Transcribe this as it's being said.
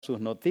sus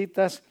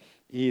notitas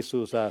y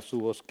su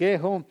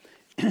bosquejo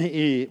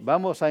y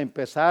vamos a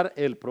empezar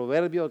el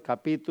Proverbio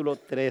capítulo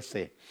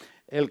 13.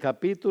 El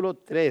capítulo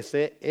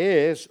 13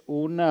 es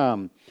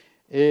un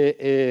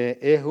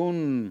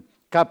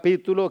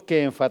capítulo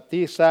que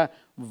enfatiza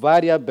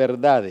varias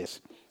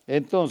verdades.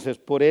 Entonces,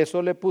 por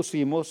eso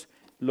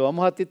lo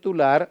vamos a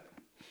titular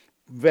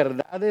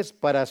Verdades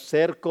para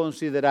ser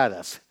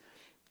consideradas.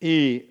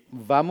 Y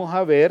vamos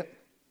a ver,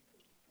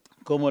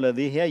 como les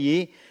dije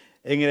allí,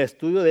 en el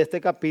estudio de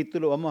este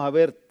capítulo vamos a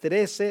ver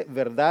 13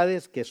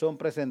 verdades que son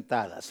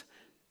presentadas.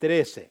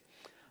 13.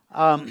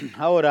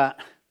 Ahora,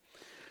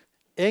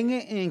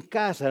 en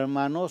casa,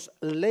 hermanos,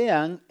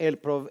 lean el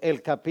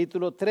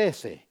capítulo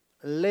 13.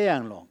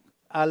 Léanlo.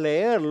 Al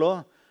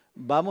leerlo,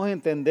 vamos a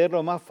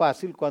entenderlo más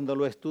fácil cuando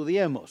lo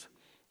estudiemos.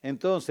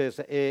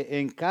 Entonces,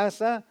 en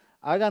casa,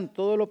 hagan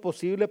todo lo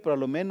posible, por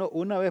lo menos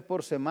una vez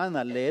por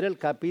semana, leer el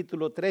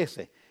capítulo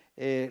 13.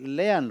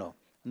 Léanlo.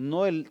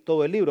 No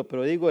todo el libro,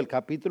 pero digo el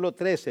capítulo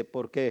 13,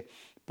 porque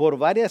por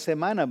varias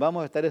semanas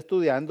vamos a estar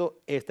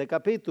estudiando este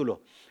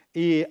capítulo.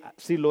 Y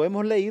si lo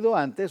hemos leído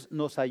antes,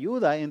 nos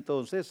ayuda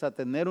entonces a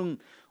tener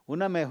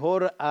una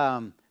mejor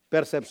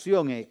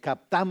percepción,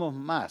 captamos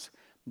más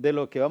de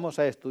lo que vamos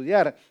a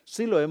estudiar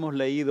si lo hemos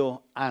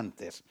leído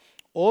antes.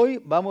 Hoy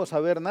vamos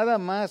a ver nada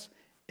más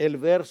el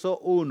verso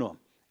 1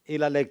 y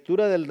la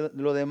lectura de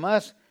lo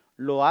demás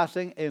lo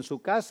hacen en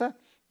su casa.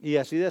 Y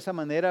así de esa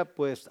manera,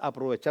 pues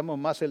aprovechamos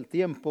más el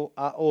tiempo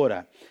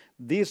ahora.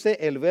 Dice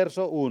el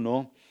verso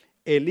 1,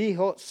 el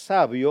hijo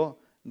sabio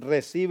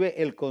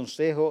recibe el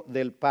consejo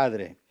del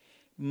padre,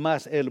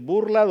 mas el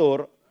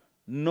burlador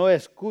no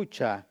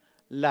escucha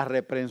las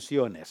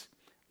reprensiones.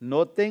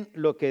 Noten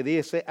lo que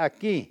dice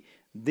aquí.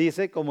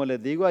 Dice, como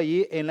les digo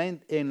allí en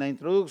la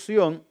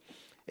introducción,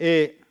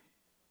 en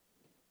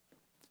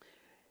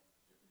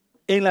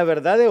la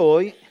verdad de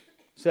hoy,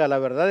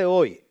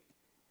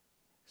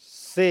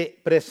 se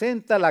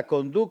presenta la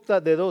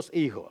conducta de dos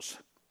hijos.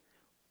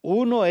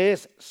 Uno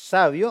es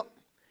sabio,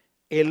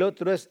 el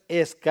otro es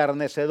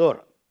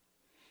escarnecedor.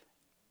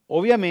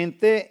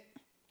 Obviamente,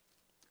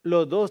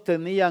 los dos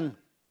tenían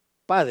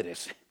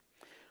padres.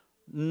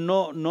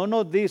 No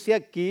nos dice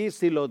aquí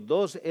si los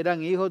dos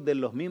eran hijos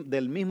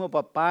del mismo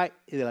papá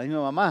y de la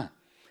misma mamá.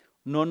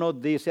 No nos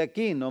dice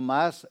aquí,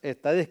 nomás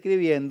está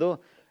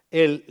describiendo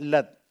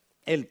el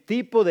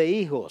tipo de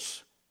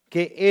hijos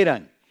que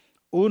eran.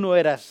 Uno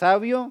era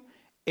sabio,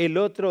 el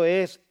otro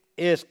es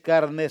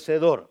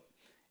escarnecedor.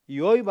 Y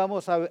hoy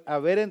vamos a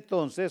ver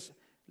entonces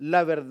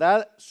la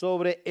verdad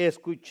sobre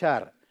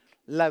escuchar.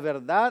 La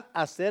verdad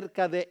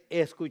acerca de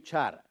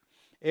escuchar.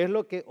 Es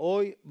lo que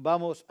hoy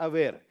vamos a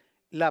ver.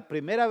 La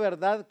primera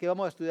verdad que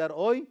vamos a estudiar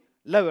hoy,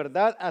 la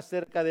verdad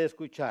acerca de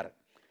escuchar.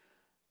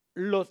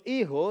 Los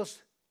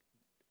hijos,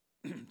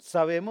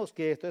 sabemos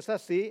que esto es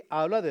así,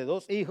 habla de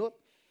dos hijos.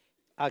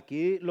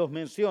 Aquí los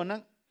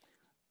mencionan.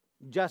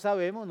 Ya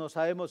sabemos, no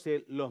sabemos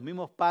si los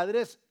mismos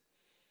padres,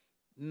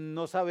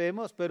 no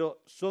sabemos, pero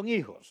son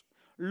hijos.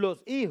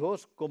 Los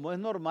hijos, como es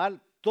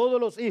normal, todos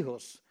los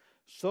hijos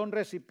son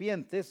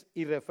recipientes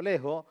y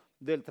reflejo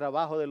del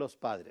trabajo de los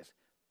padres.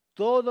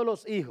 Todos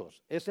los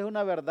hijos, esa es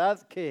una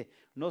verdad que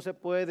no se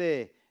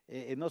puede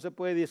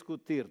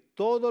discutir.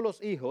 Todos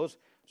los hijos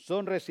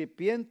son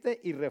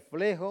recipiente y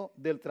reflejo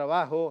del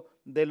trabajo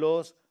de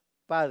los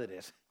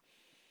padres.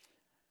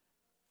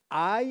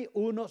 Hay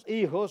unos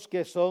hijos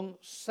que son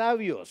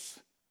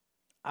sabios.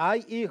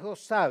 Hay hijos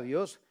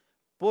sabios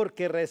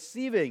porque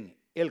reciben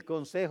el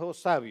consejo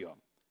sabio.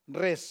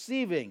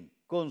 Reciben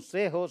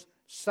consejos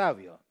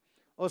sabios.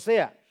 O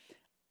sea,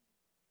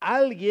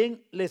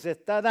 alguien les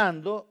está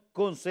dando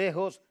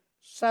consejos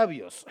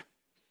sabios.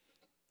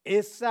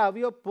 Es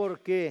sabio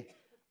porque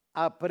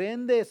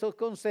aprende esos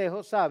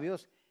consejos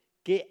sabios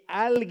que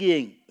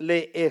alguien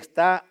le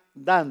está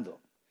dando.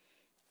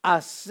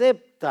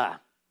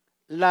 Acepta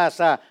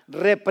las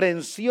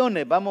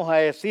reprensiones, vamos a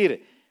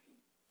decir,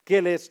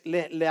 que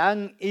le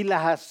han y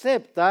las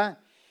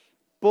acepta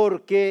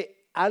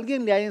porque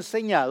alguien le ha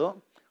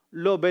enseñado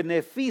los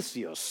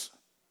beneficios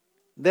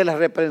de la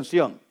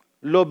reprensión.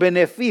 Los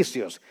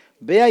beneficios.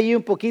 Ve ahí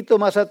un poquito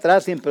más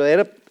atrás, sin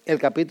perder el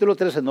capítulo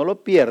 13, no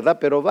lo pierda,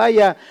 pero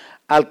vaya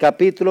al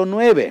capítulo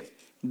 9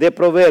 de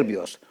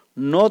Proverbios.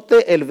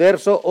 Note el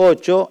verso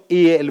 8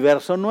 y el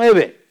verso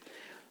 9.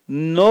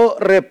 No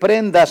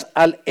reprendas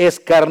al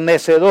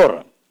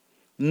escarnecedor,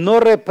 no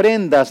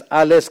reprendas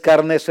al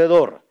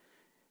escarnecedor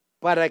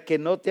para que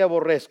no te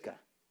aborrezca.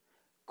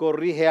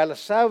 Corrige al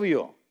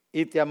sabio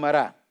y te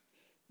amará.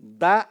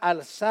 Da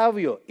al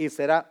sabio y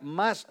será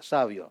más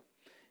sabio.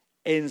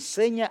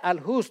 Enseña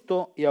al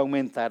justo y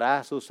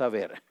aumentará su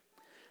saber.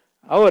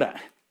 Ahora,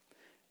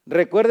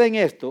 recuerden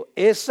esto,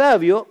 es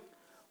sabio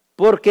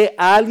porque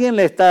alguien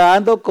le está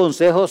dando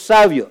consejos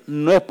sabios.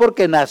 No es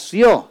porque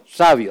nació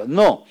sabio,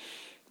 no.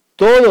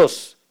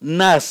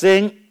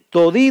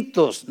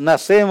 Toditos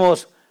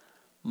nacemos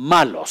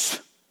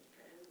malos.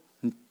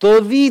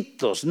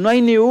 Toditos, no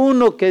hay ni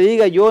uno que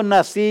diga yo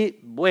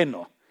nací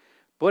bueno.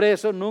 Por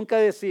eso nunca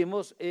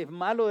decimos, es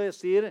malo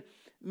decir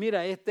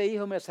mira, este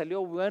hijo me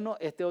salió bueno,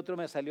 este otro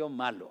me salió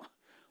malo.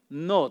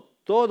 No,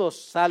 todos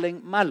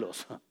salen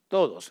malos,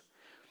 todos.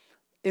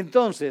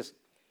 Entonces,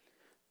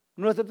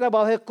 nuestro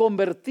trabajo es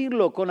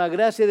convertirlo con la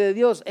gracia de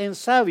Dios en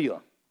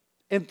sabio.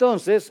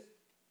 Entonces,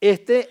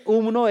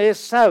 uno es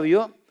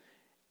sabio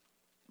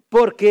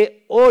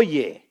porque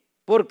oye,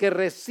 porque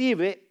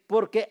recibe,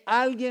 porque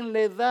alguien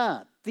le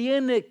da,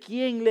 tiene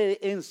quien le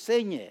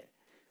enseñe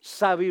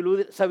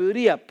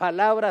sabiduría,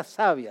 palabras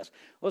sabias.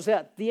 O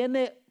sea,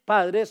 tiene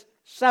padres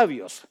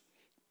sabios,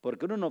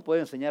 porque uno no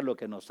puede enseñar lo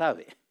que no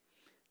sabe.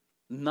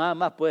 Nada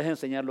más puedes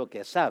enseñar lo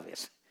que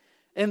sabes.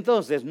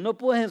 Entonces, no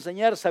puedes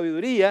enseñar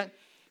sabiduría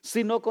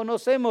si no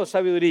conocemos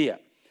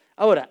sabiduría.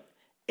 Ahora,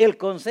 el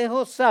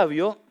consejo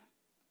sabio,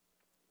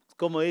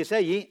 como dice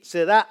allí,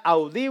 se da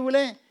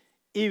audible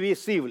y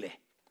visible.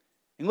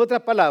 En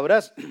otras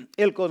palabras,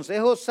 el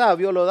consejo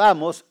sabio lo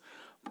damos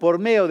por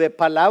medio de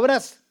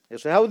palabras,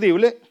 eso es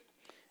audible,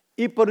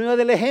 y por medio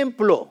del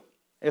ejemplo,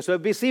 eso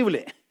es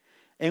visible.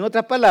 En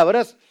otras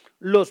palabras,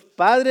 los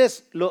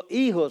padres, los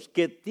hijos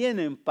que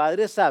tienen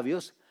padres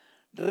sabios,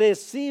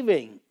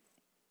 reciben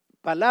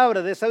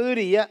palabras de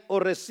sabiduría o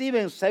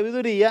reciben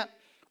sabiduría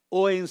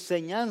o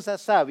enseñanza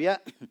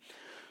sabia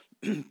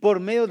por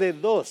medio de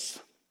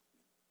dos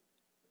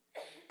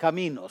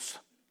caminos.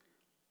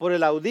 Por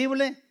el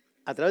audible,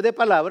 a través de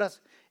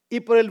palabras,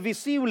 y por el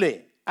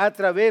visible, a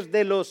través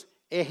de los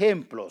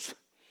ejemplos.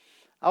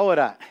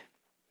 Ahora,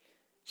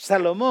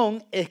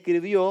 Salomón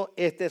escribió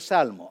este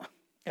salmo,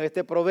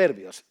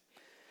 Proverbios.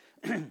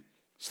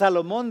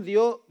 Salomón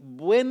dio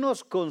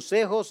buenos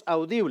consejos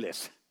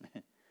audibles,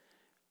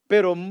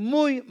 pero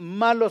muy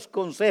malos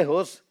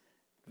consejos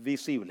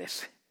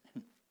visibles.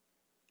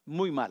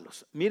 Muy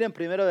malos. Miren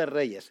Primero de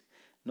Reyes.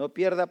 No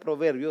pierda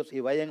Proverbios y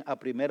vayan a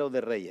Primero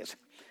de Reyes.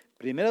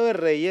 Primero de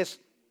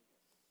Reyes,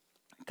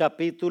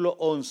 capítulo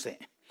 11.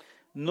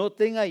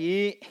 Noten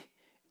allí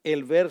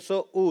el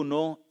verso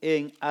 1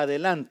 en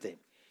adelante.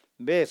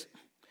 ¿Ves?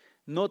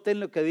 Noten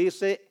lo que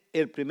dice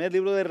el primer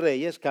libro de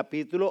Reyes,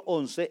 capítulo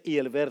 11 y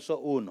el verso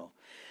 1.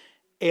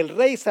 El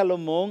rey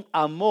Salomón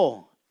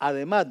amó,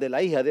 además de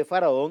la hija de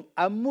Faraón,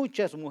 a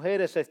muchas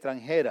mujeres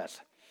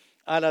extranjeras,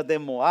 a las de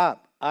Moab,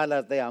 a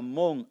las de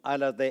Amón, a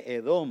las de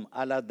Edom,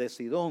 a las de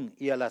Sidón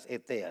y a las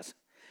Eteas.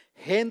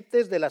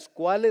 Gentes de las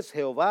cuales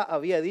Jehová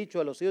había dicho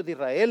a los hijos de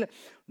Israel,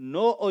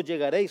 no os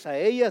llegaréis a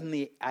ellas,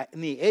 ni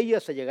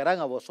ellas se llegarán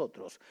a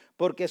vosotros,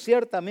 porque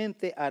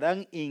ciertamente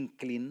harán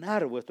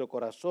inclinar vuestro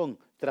corazón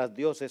tras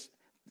dioses,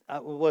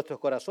 vuestros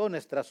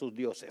corazones tras sus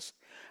dioses.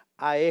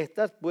 A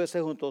estas pues se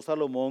juntó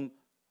Salomón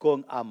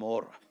con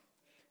amor.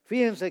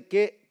 Fíjense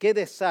qué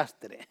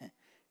desastre,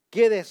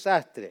 qué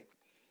desastre.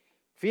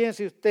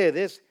 Fíjense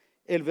ustedes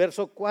el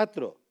verso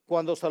 4,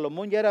 cuando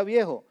Salomón ya era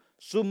viejo,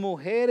 sus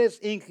mujeres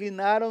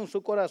inclinaron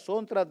su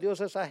corazón tras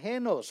dioses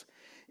ajenos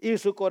y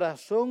su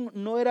corazón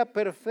no era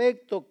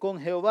perfecto con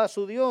Jehová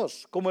su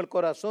Dios, como el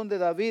corazón de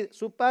David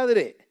su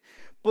padre,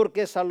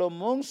 porque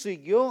Salomón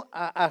siguió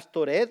a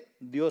Astoret,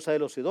 diosa de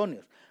los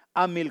sidonios,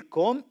 a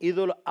Milcom,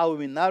 ídolo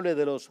abominable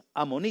de los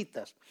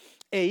amonitas,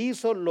 e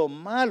hizo lo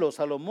malo,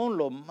 Salomón,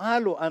 lo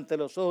malo ante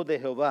los ojos de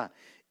Jehová,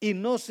 y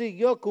no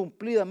siguió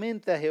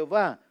cumplidamente a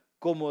Jehová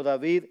como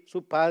David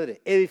su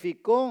padre.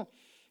 Edificó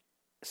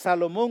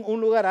Salomón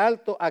un lugar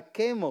alto a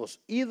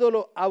Quemos,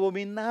 ídolo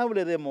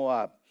abominable de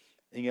Moab,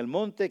 en el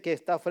monte que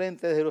está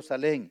frente de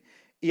Jerusalén,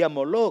 y a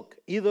Moloc,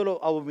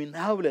 ídolo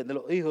abominable de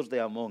los hijos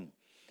de Amón.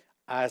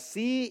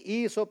 Así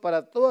hizo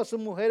para todas sus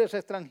mujeres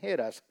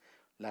extranjeras,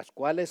 las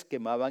cuales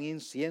quemaban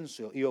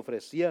incienso y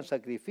ofrecían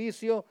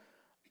sacrificio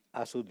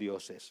a sus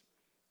dioses.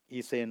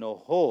 Y se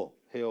enojó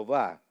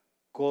Jehová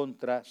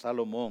contra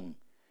Salomón.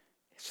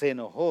 Se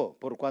enojó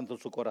por cuanto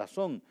su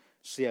corazón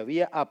se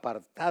había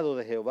apartado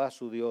de Jehová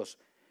su Dios,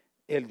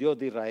 el Dios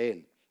de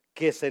Israel,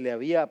 que se le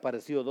había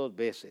aparecido 2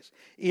 veces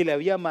y le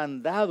había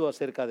mandado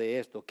acerca de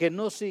esto, que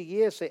no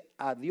siguiese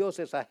a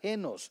dioses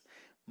ajenos,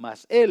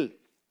 mas él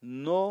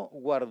no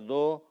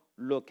guardó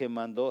lo que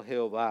mandó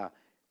Jehová.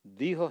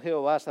 Dijo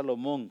Jehová a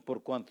Salomón,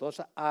 por cuanto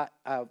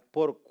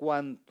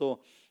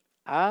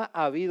ha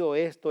habido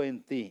esto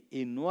en ti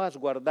y no has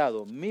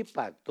guardado mi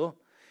pacto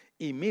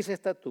y mis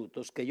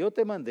estatutos que yo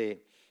te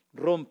mandé,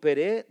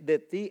 romperé de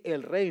ti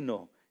el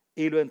reino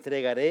y lo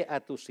entregaré a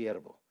tu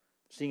siervo.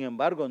 Sin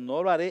embargo,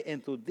 no lo haré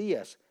en tus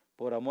días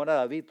por amor a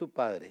David tu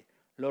padre.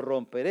 Lo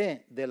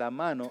romperé de la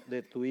mano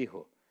de tu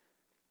hijo.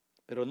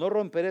 Pero no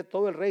romperé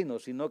todo el reino,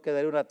 sino que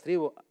daré una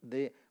tribu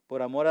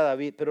por amor a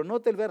David. Pero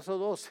note el verso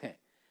 12.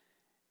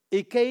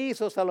 ¿Y qué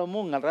hizo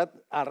Salomón?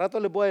 Al rato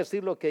les voy a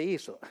decir lo que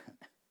hizo.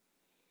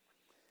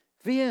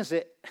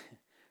 Fíjense,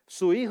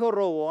 su hijo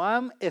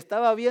Roboam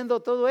estaba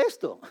viendo todo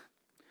esto.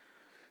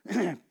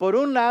 Por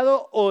un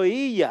lado,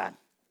 oía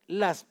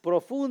las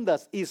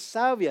profundas y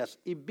sabias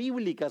y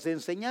bíblicas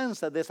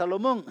enseñanzas de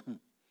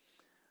Salomón.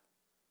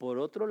 Por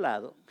otro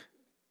lado,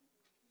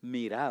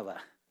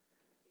 miraba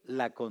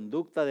la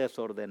conducta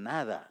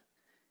desordenada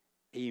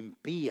e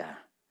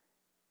impía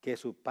que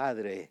su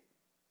padre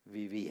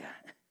vivía.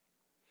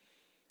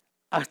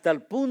 Hasta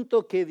el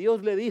punto que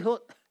Dios le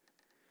dijo,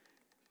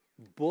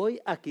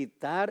 voy a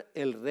quitar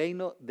el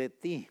reino de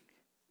ti,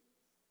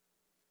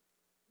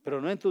 pero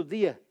no en tus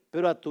días,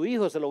 pero a tu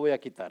hijo se lo voy a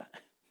quitar.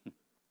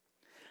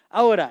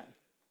 Ahora,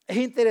 es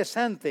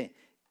interesante,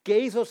 ¿qué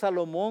hizo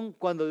Salomón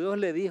cuando Dios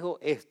le dijo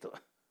esto?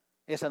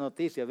 Esa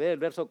noticia, ve el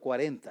verso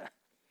 40.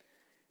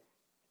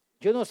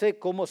 Yo no sé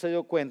cómo se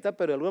dio cuenta,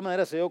 pero de alguna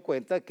manera se dio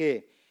cuenta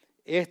que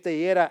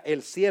este era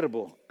el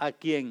siervo a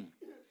quien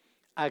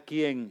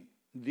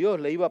Dios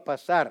le iba a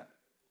pasar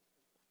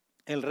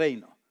el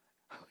reino.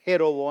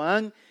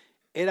 Jeroboam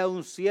era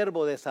un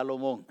siervo de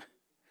Salomón.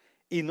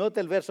 Y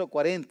nota el verso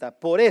 40,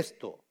 por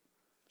esto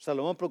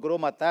Salomón procuró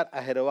matar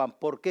a Jeroboam.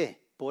 ¿Por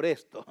qué? Por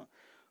esto.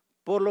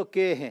 Por lo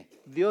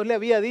que Dios le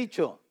había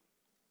dicho,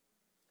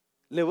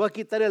 le voy a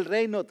quitar el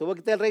reino, te voy a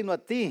quitar el reino a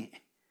ti.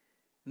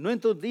 No en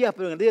tus días,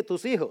 pero en el día de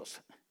tus hijos.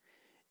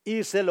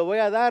 Y se lo voy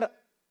a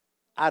dar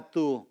a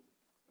tu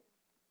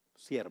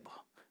siervo.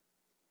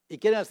 ¿Y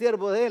quién era el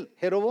siervo de él?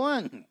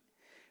 Jeroboam.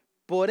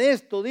 Por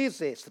esto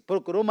dice,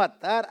 procuró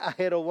matar a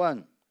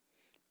Jeroboam.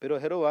 Pero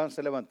Jeroboam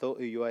se levantó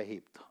y huyó a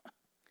Egipto.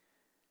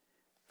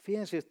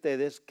 Fíjense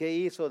ustedes qué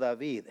hizo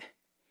David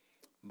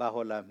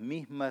bajo las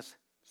mismas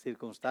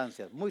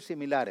circunstancias, muy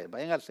similares.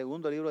 Vayan al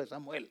segundo libro de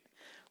Samuel.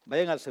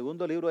 Vayan al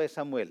segundo libro de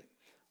Samuel.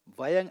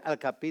 Vayan al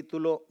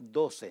capítulo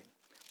 12.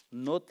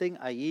 Noten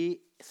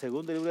allí,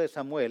 segundo libro de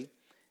Samuel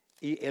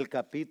y el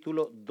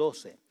capítulo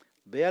 12.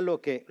 Vean lo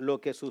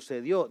que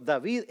sucedió.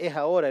 David es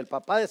ahora, el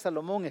papá de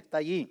Salomón está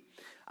allí.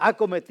 Ha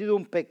cometido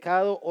un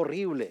pecado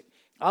horrible.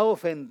 Ha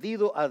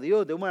ofendido a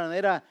Dios de una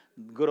manera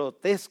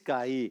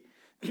grotesca y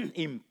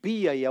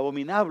impía y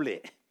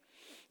abominable.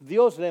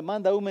 Dios le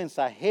manda un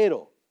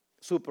mensajero,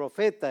 su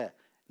profeta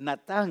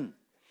Natán.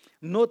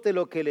 Note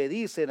lo que le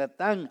dice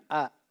Natán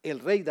a el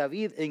rey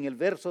David en el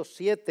verso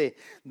 7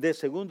 del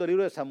segundo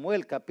libro de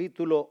Samuel,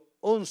 capítulo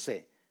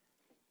 11.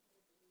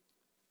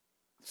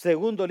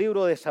 Segundo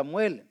libro de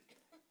Samuel,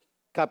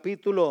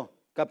 capítulo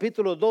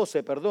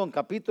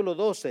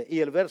 12 y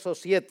el verso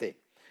 7.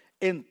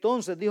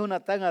 Entonces dijo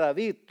Natán a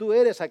David, tú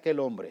eres aquel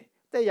hombre.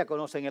 Ustedes ya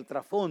conocen el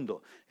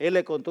trasfondo. Él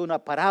le contó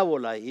una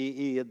parábola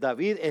y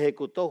David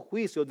ejecutó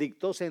juicio,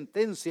 dictó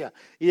sentencia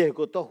y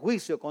ejecutó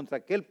juicio contra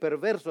aquel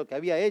perverso que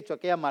había hecho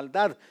aquella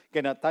maldad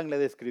que Natán le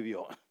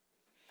describió.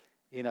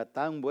 Y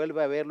Natán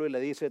vuelve a verlo y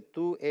le dice,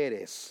 tú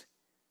eres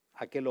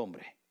aquel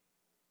hombre.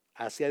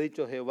 Así ha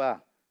dicho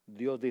Jehová,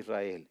 Dios de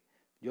Israel.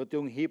 Yo te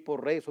ungí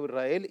por rey sobre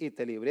Israel y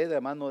te libré de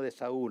la mano de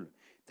Saúl.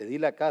 Te di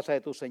la casa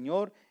de tu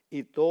Señor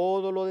y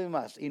todo lo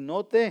demás. Y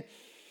note,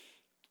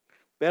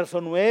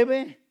 verso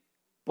 9,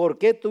 ¿por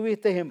qué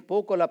tuviste en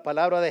poco la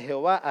palabra de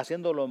Jehová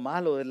haciendo lo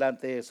malo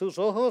delante de sus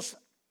ojos?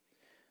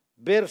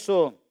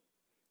 Verso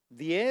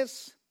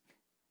 10,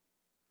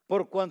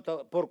 por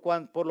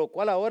lo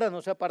cual ahora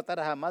no se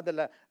apartará jamás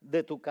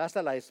de tu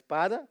casa la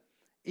espada.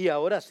 Y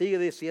ahora sigue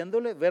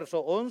diciéndole,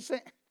 verso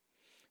 11,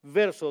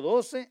 verso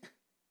 12.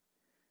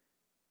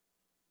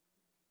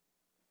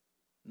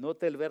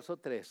 Note el verso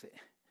 13,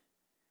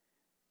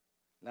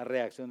 la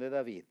reacción de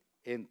David.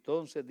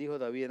 Entonces dijo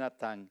David a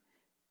Natán,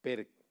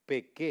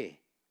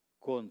 pequé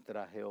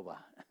contra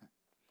Jehová.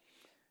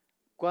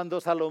 Cuando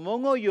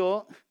Salomón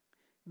oyó,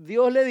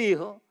 Dios le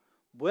dijo,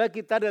 voy a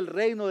quitar el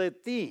reino de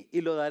ti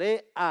y lo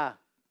daré a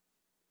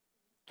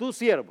tu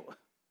siervo.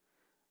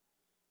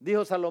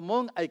 Dijo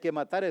Salomón, hay que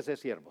matar a ese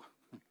siervo.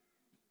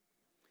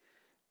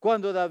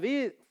 Cuando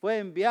David fue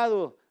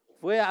enviado,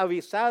 fue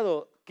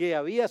avisado que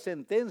había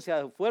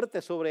sentencia fuerte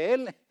sobre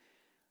él,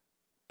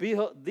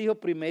 dijo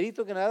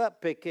primerito que nada,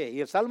 pequé. Y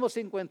el Salmo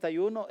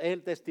 51 es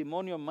el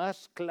testimonio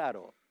más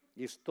claro,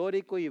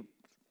 histórico y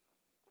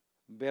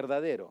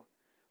verdadero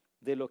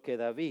de lo que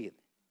David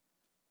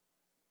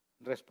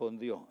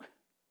respondió.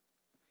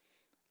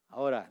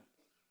 Ahora,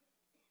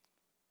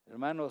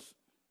 hermanos,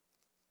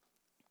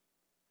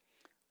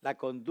 la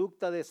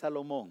conducta de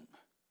Salomón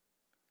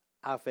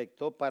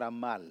afectó para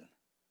mal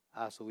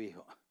a su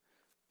hijo.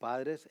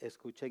 Padres,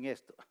 escuchen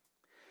esto.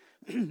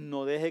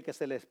 No deje que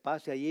se les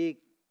pase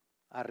allí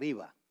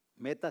arriba.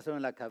 Métaselo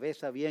en la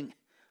cabeza bien.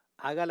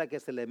 Hágala que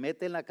se le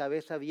mete en la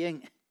cabeza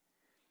bien.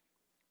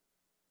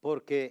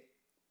 Porque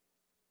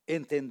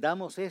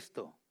entendamos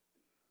esto.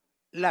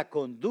 La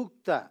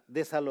conducta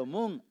de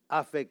Salomón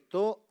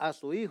afectó a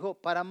su hijo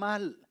para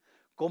mal.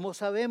 ¿Cómo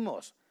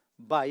sabemos?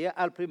 Vaya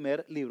al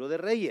primer libro de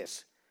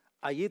Reyes.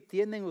 Allí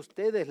tienen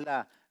ustedes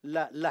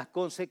las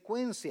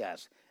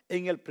consecuencias.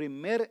 En el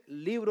primer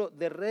libro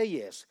de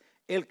Reyes,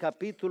 el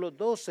capítulo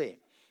 12,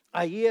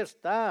 allí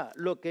está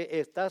lo que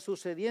está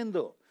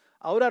sucediendo.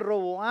 Ahora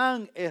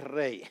Roboam es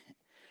rey.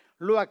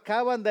 Lo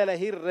acaban de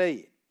elegir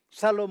rey.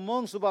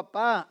 Salomón, su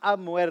papá, ha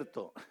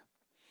muerto.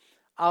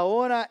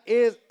 Ahora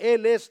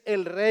él es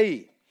el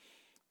rey.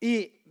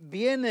 Y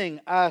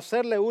vienen a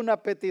hacerle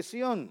una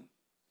petición.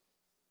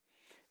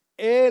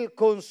 Él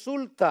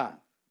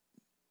consulta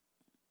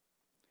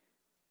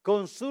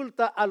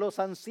a los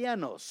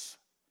ancianos.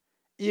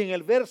 Y en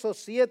el verso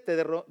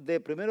 7 de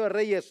Primero de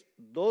Reyes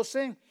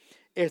 12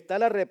 está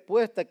la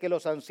respuesta que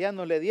los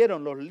ancianos le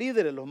dieron, los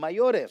líderes, los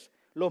mayores,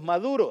 los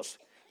maduros.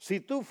 Si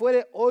tú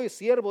fueres hoy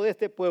siervo de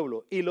este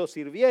pueblo y los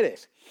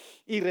sirvieres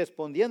y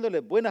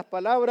respondiéndoles buenas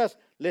palabras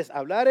les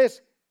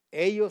hablares,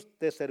 ellos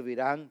te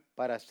servirán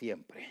para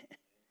siempre.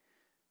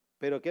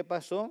 Pero ¿qué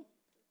pasó?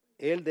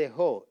 Él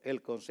dejó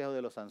el consejo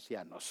de los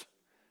ancianos.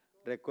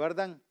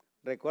 ¿Recuerdan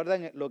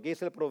lo que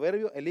dice el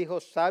proverbio? El hijo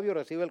sabio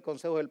recibe el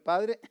consejo del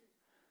padre.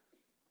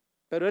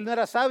 Pero él no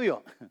era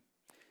sabio,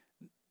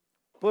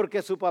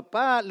 porque su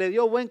papá le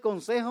dio buen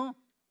consejo,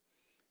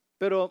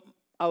 pero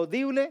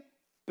audible,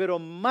 pero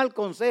mal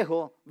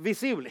consejo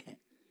visible.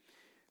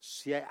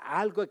 Si hay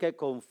algo que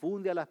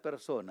confunde a las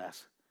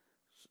personas,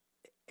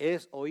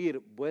 es oír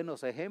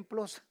buenos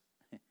ejemplos,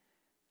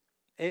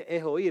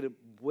 es oír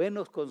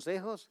buenos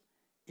consejos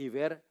y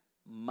ver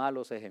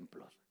malos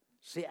ejemplos.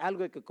 Si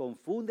algo que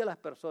confunde a las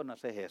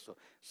personas es eso,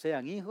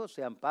 sean hijos,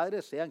 sean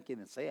padres, sean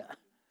quienes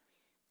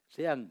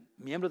sean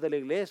miembros de la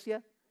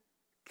iglesia,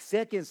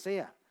 sea quien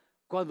sea.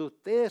 Cuando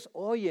ustedes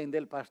oyen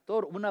del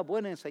pastor una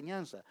buena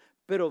enseñanza,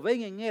 pero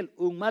ven en él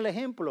un mal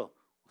ejemplo,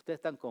 ustedes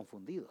están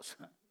confundidos.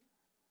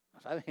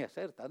 No saben qué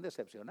hacer, están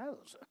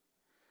decepcionados.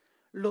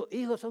 Los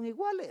hijos son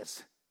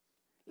iguales.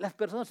 Las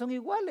personas son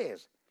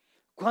iguales.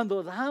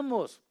 Cuando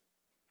damos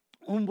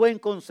un buen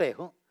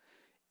consejo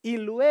y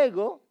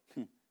luego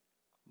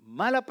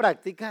mala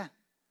práctica,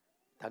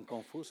 están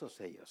confusos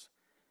ellos.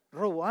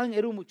 Roboam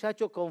era un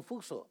muchacho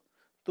confuso.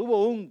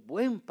 Tuvo un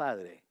buen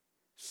padre,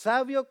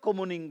 sabio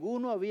como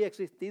ninguno había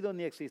existido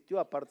ni existió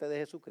aparte de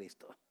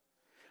Jesucristo.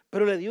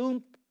 Pero le dio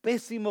un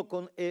pésimo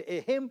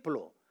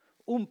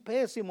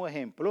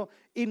ejemplo,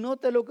 y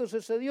note lo que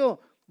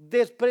sucedió.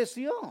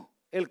 Despreció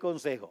el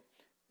consejo.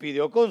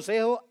 Pidió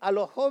consejo a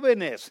los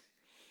jóvenes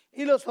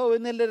y los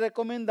jóvenes le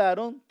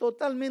recomendaron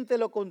totalmente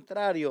lo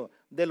contrario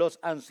de los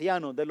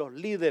ancianos, de los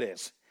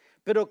líderes.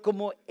 Pero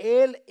como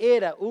él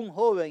era un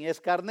joven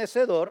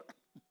escarnecedor,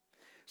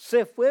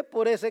 se fue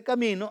por ese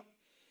camino,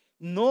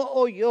 no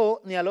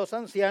oyó ni a los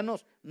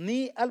ancianos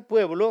ni al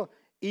pueblo,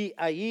 y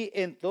allí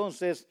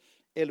entonces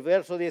el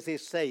verso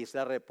 16,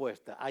 la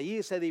respuesta,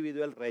 allí se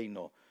dividió el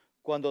reino.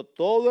 Cuando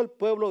todo el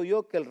pueblo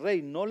vio que el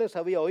rey no les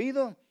había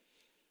oído,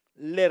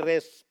 le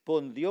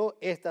respondió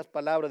estas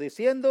palabras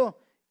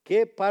diciendo,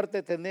 ¿qué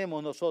parte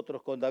tenemos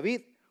nosotros con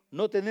David?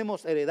 No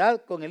tenemos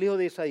heredad con el hijo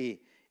de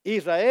Isaí.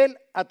 Israel,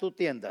 a tus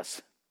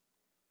tiendas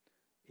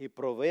y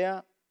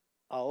provea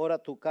ahora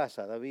tu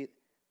casa, David.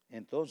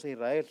 Entonces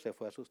Israel se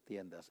fue a sus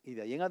tiendas y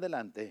de ahí en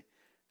adelante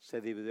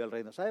se dividió el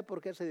reino. ¿Sabe por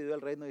qué se dividió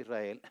el reino de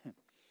Israel?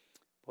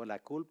 Por la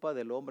culpa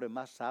del hombre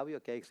más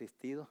sabio que ha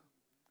existido,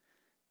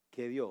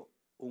 que dio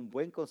un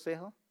buen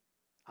consejo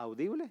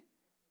audible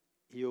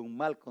y un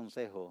mal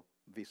consejo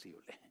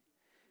visible.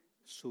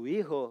 Su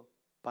hijo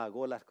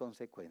pagó las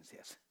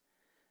consecuencias.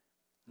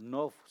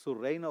 No, su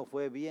reino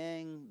fue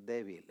bien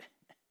débil.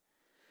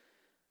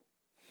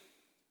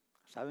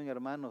 Saben,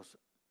 hermanos,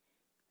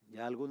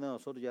 ya algunos de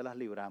nosotros ya las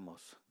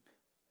libramos.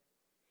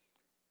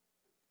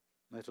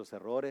 Nuestros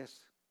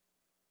errores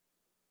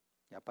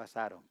ya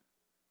pasaron.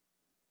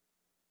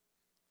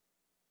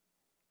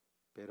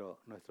 Pero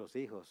nuestros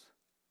hijos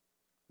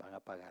van a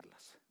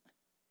pagarlas.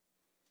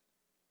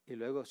 Y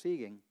luego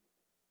siguen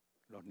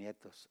los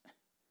nietos.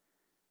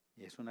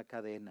 Y es una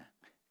cadena,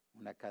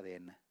 una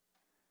cadena.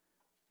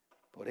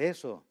 Por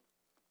eso,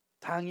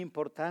 tan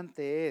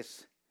importante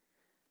es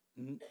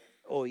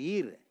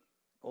oír,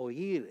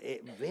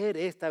 ver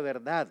esta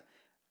verdad.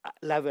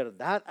 La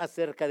verdad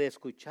acerca de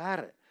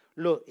escuchar.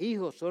 Los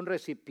hijos son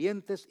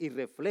recipientes y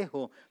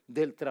reflejo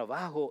del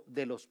trabajo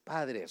de los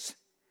padres.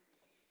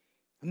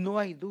 No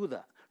hay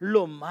duda.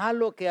 Lo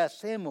malo que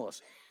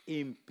hacemos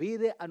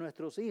impide a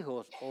nuestros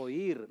hijos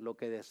oír lo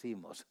que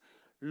decimos.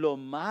 Lo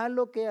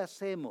malo que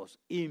hacemos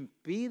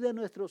impide a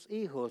nuestros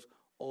hijos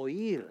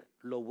oír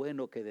lo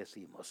bueno que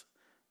decimos.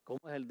 ¿Cómo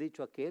es el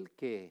dicho aquel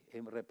que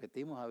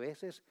repetimos a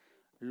veces?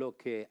 Lo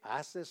que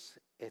haces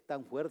es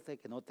tan fuerte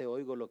que no te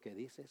oigo lo que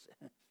dices.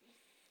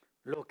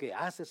 Lo que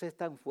haces es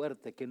tan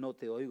fuerte que no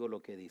te oigo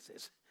lo que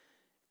dices.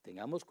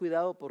 Tengamos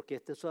cuidado porque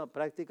esta es una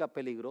práctica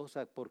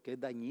peligrosa, porque es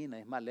dañina,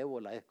 es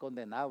malévola, es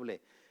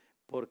condenable.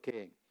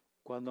 Porque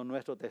cuando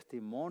nuestro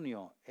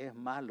testimonio es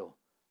malo,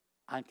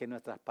 aunque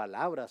nuestras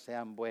palabras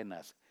sean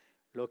buenas,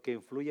 lo que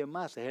influye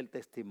más es el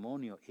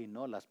testimonio y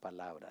no las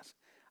palabras.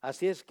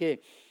 Así es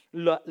que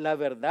la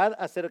verdad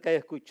acerca de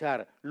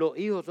escuchar, los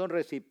hijos son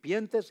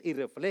recipientes y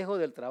reflejo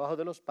del trabajo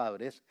de los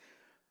padres.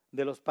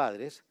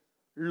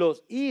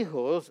 Los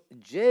hijos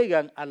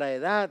llegan a la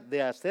edad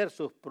de hacer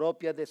sus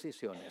propias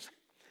decisiones.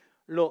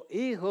 Los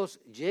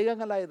hijos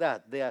llegan a la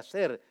edad de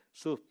hacer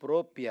sus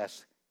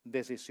propias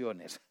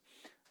decisiones.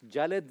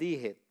 Ya les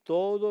dije,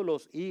 todos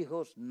los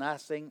hijos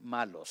nacen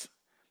malos,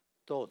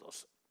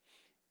 todos.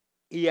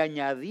 Y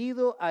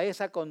añadido a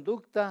esa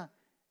conducta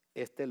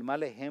está el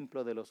mal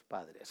ejemplo de los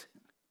padres.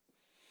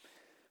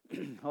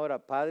 Ahora,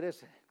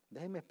 padres,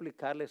 déjenme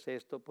explicarles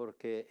esto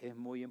porque es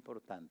muy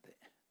importante.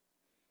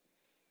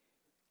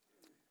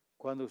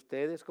 Cuando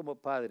ustedes como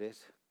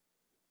padres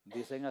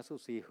dicen a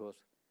sus hijos,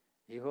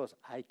 hijos,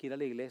 hay que ir a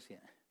la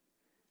iglesia,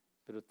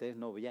 pero ustedes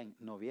no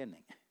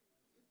vienen.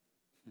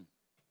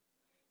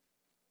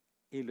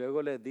 y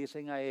luego les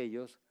dicen a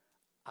ellos,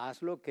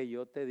 haz lo que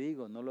yo te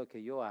digo, no lo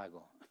que yo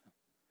hago.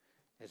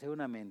 Esa es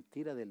una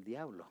mentira del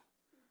diablo.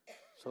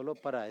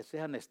 Esa es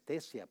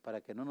anestesia,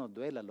 para que no nos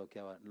duela lo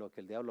que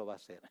el diablo va a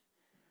hacer.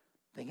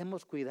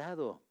 Tengamos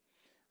cuidado.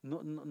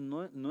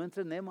 No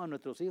entrenemos a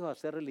nuestros hijos a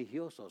ser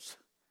religiosos,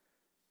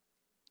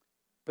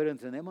 pero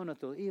entrenemos a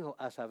nuestros hijos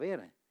a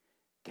saber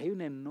que hay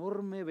una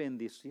enorme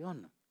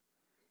bendición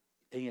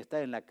en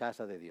estar en la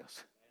casa de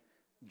Dios.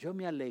 Yo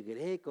me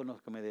alegré con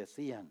los que me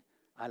decían,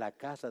 a la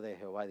casa de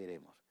Jehová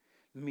diremos.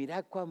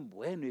 Mirá cuán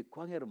bueno y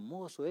cuán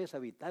hermoso es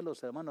habitar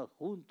los hermanos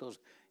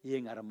juntos y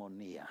en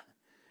armonía.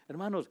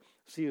 Hermanos,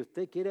 si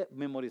usted quiere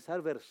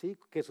memorizar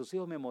versículos, que sus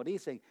hijos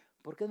memoricen,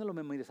 ¿por qué no los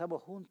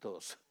memorizamos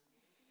juntos?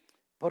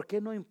 ¿Por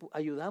qué no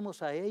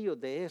ayudamos a ellos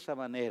de esa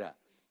manera?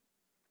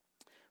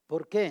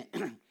 ¿Por qué?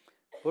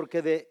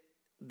 Porque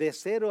de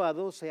 0 a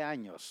 12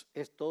 años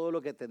es todo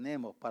lo que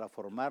tenemos para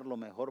formar lo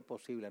mejor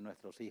posible a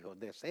nuestros hijos.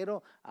 De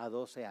 0 a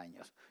 12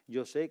 años.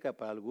 Yo sé que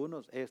para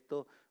algunos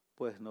esto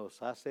pues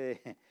nos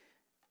hace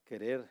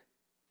querer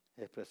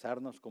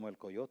expresarnos como el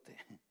coyote.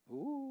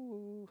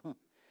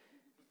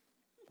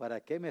 ¿Para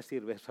qué me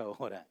sirve eso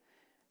ahora?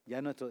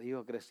 Ya nuestros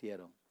hijos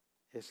crecieron,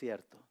 es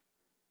cierto,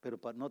 pero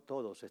no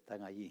todos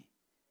están allí.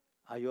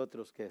 Hay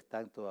otros que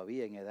están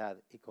todavía en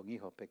edad y con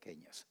hijos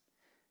pequeños.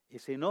 Y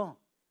si no,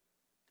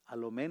 a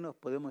lo menos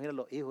podemos ir a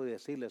los hijos y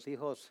decirles,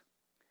 hijos,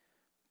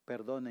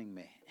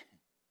 perdónenme.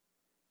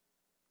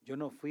 Yo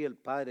no fui el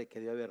padre que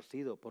debió haber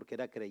sido porque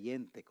era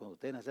creyente. Cuando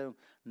ustedes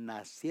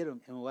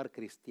nacieron en un hogar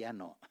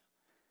cristiano.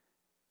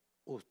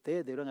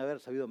 Ustedes debieron haber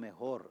sabido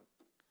mejor.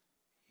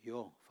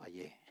 Yo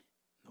fallé,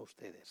 no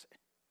ustedes.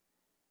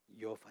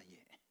 Yo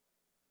fallé.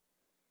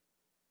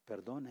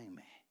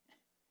 Perdónenme.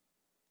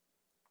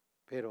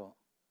 Pero,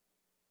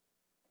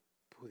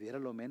 ¿pudiera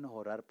lo menos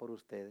orar por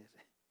ustedes?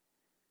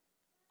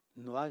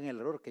 No hagan el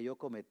error que yo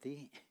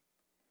cometí.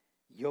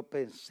 Yo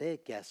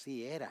pensé que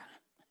así era,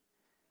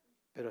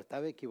 pero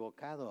estaba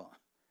equivocado.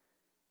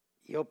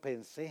 Yo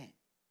pensé.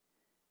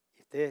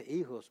 Ustedes,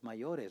 hijos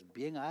mayores,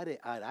 bien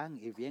harán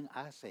y bien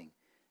hacen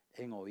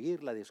en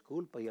oír la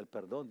disculpa y el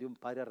perdón de un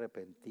padre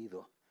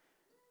arrepentido,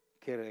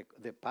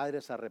 de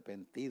padres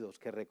arrepentidos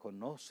que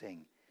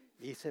reconocen,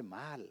 hice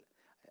mal.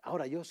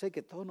 Ahora, yo sé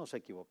que todos nos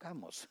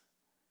equivocamos,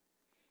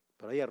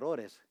 pero hay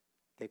errores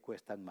que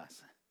cuestan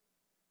más.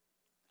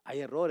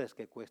 Hay errores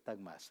que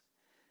cuestan más.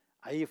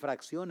 Hay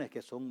infracciones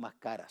que son más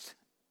caras.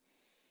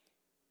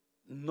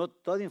 No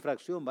toda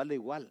infracción vale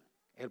igual.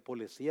 El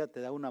policía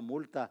te da una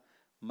multa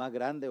más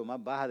grande o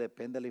más baja,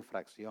 depende de la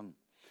infracción.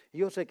 Y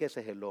yo sé que ese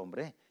es el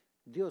hombre.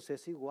 Dios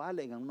es igual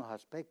en algunos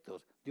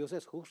aspectos. Dios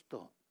es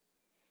justo.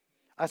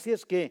 Así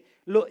es que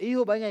los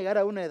hijos van a llegar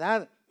a una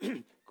edad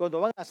cuando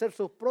van a hacer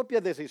sus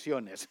propias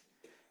decisiones.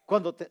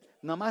 Cuando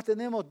nada más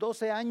tenemos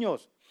 12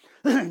 años,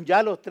 ya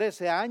a los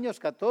 13 años,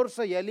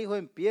 14, ya el hijo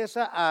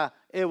empieza a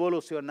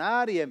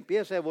evolucionar y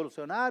empieza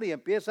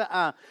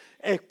a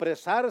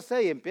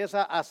expresarse y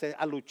empieza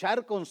a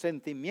luchar con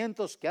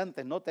sentimientos que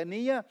antes no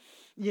tenía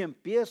y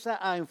empieza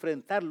a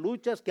enfrentar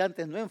luchas que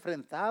antes no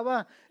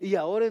enfrentaba y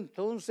ahora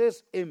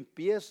entonces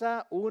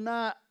empieza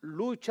una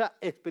lucha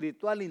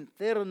espiritual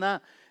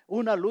interna,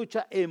 una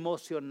lucha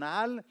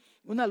emocional,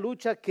 una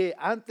lucha que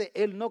antes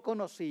él no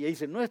conocía y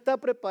si no está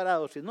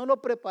preparado, si no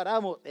lo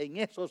preparamos en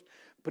esos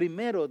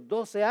primeros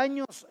 12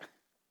 años,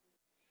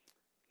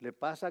 le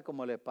pasa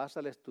como le pasa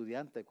al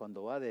estudiante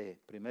cuando va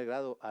de primer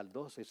grado al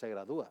 12 y se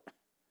gradúa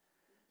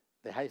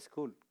de high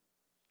school,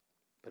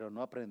 pero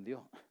no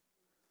aprendió,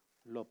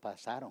 lo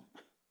pasaron,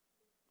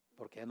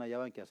 porque ya no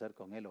hallaban qué hacer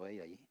con él o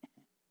ella allí.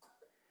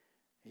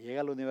 Y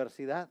llega a la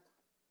universidad,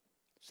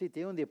 sí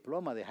tiene un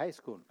diploma de high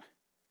school,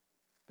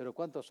 pero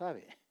 ¿cuánto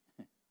sabe?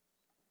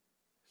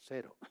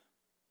 0,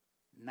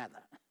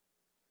 nada.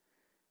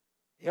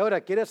 Y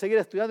ahora quiere seguir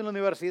estudiando en la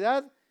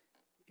universidad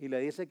y le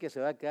dice que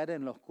se va a quedar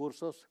en los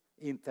cursos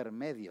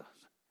intermedios.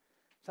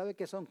 ¿Sabe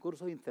qué son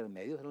cursos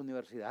intermedios en la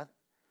universidad?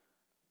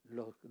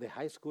 Los de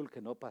high school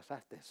que no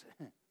pasaste.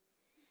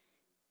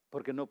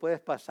 Porque no puedes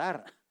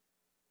pasar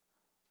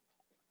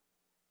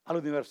a la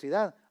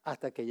universidad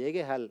hasta que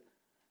llegues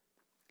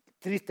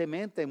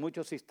tristemente en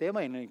muchos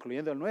sistemas,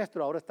 incluyendo el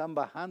nuestro, ahora están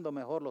bajando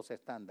mejor los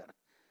estándares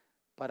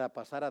para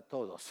pasar a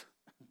todos.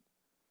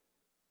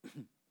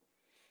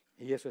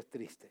 Y eso es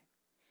triste.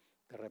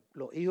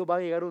 Los hijos van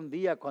a llegar un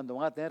día cuando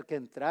van a tener que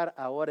entrar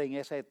ahora en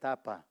esa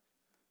etapa.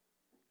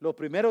 Los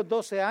primeros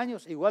 12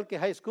 años, igual que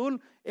high school,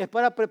 es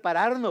para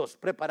prepararlos,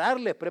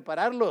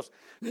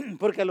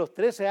 porque a los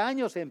 13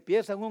 años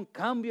empiezan un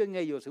cambio en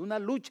ellos, una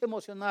lucha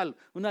emocional,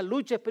 una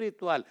lucha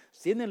espiritual.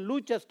 Tienen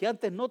luchas que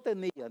antes no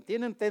tenían,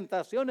 tienen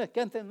tentaciones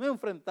que antes no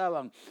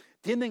enfrentaban,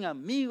 tienen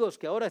amigos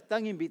que ahora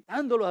están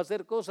invitándolos a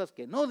hacer cosas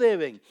que no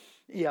deben.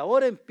 Y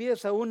ahora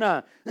empieza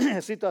una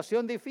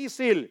situación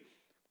difícil.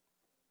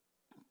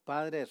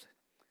 Padres,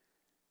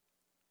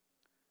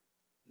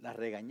 las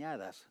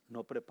regañadas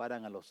no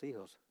preparan a los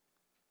hijos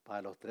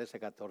para los 13,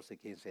 14 y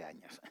 15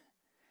 años.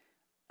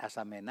 Las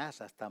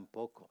amenazas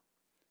tampoco.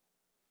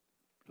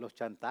 Los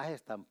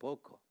chantajes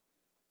tampoco.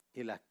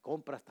 Y las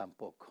compras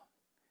tampoco.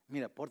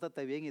 Mira,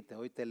 pórtate bien y te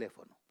doy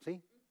teléfono,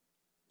 ¿sí?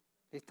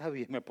 Está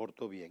bien, me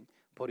porto bien,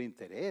 por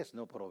interés,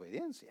 no por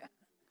obediencia.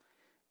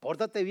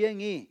 Pórtate bien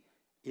y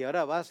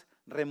ahora vas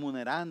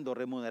remunerando,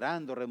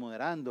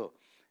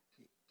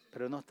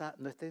 pero no está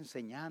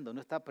enseñando,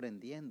 no está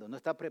aprendiendo, no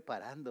está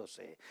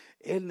preparándose.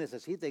 Él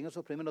necesita en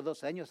esos primeros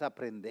 12 años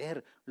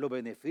aprender los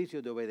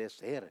beneficios de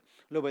obedecer,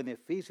 los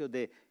beneficios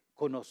de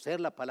conocer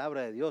la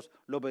palabra de Dios,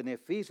 los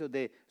beneficios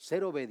de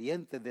ser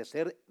obediente, de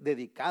ser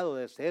dedicado,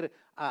 de ser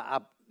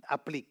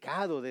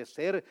aplicado, de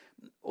ser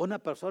una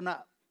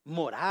persona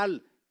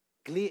moral,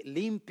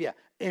 limpia.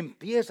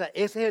 Ese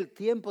es el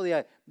tiempo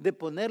de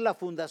poner la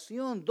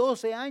fundación.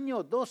 12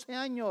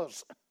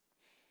 años.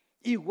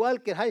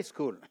 Igual que high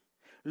school.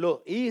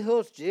 Los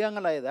hijos llegan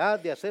a la edad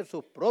de hacer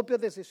sus propias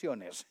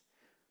decisiones.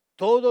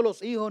 Todos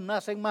los hijos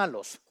nacen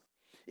malos.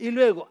 Y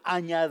luego,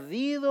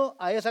 añadido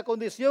a esa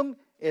condición,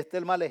 está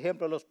el mal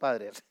ejemplo de los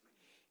padres.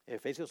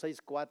 Efesios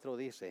 6:4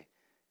 dice,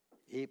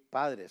 y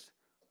padres,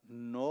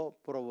 no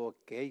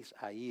provoquéis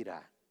a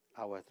ira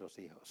a vuestros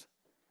hijos.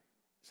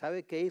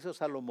 ¿Sabe qué hizo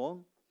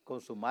Salomón con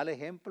su mal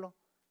ejemplo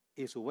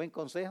y su buen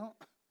consejo?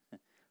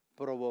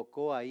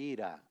 Provocó a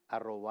ira a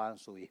Roboam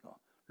su hijo.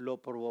 Lo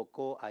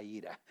provocó a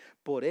ira.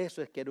 Por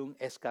eso es que era un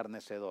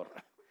escarnecedor.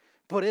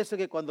 Por eso es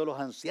que cuando los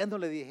ancianos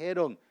le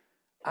dijeron,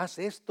 haz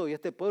esto y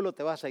este pueblo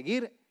te va a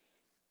seguir,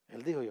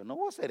 él dijo, yo no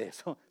voy a hacer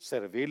eso,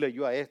 servirle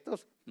yo a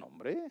estos. No,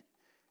 hombre,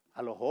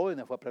 a los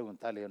jóvenes fue a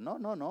preguntarle,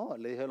 no,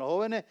 le dije a los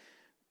jóvenes,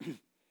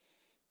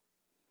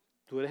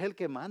 tú eres el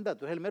que manda,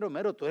 tú eres el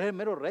mero, tú eres el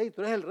mero rey,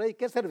 tú eres el rey,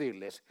 ¿qué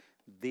servirles?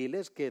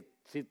 Diles que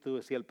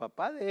si el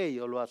papá de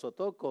ellos lo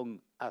azotó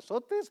con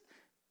azotes,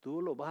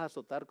 tú lo vas a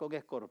azotar con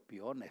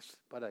escorpiones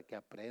para que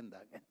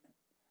aprendan.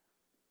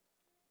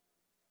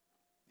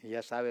 Y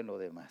ya saben lo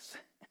demás.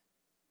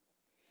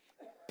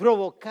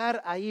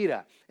 Provocar a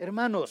ira.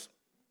 Hermanos,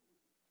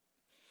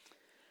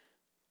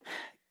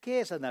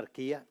 ¿qué es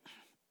anarquía?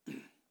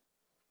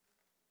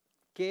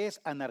 ¿Qué es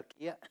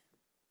anarquía?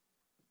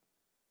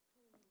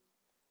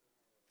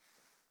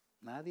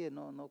 Nadie,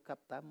 no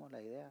captamos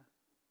la idea.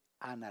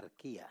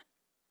 Anarquía.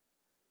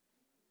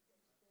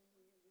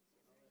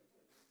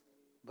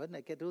 Bueno,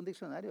 hay que tener un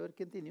diccionario a ver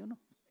quién tiene uno.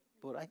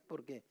 Por ahí,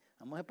 porque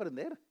vamos a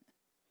aprender.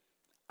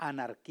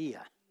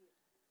 Anarquía.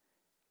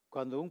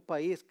 Cuando un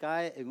país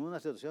cae en una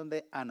situación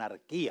de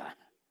anarquía,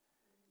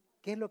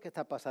 ¿qué es lo que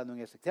está pasando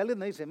en ese? Si alguien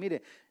nos dice,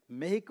 mire,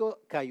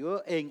 México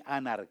cayó en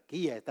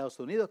anarquía, Estados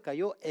Unidos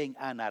cayó en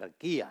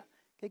anarquía.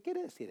 ¿Qué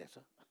quiere decir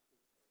eso?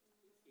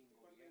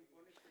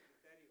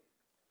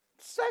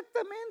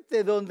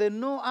 Exactamente, donde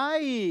no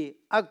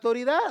hay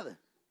autoridad.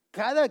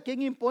 Cada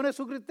quien impone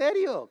su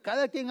criterio,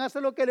 cada quien hace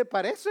lo que le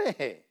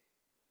parece.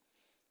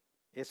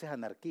 Esa es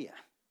anarquía.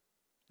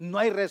 No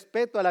hay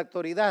respeto a la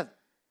autoridad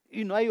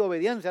y no hay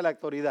obediencia a la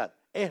autoridad.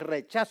 Es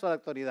rechazo a la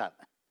autoridad.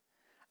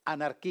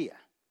 Anarquía.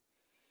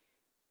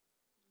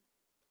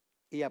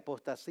 ¿Y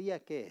apostasía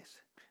qué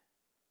es?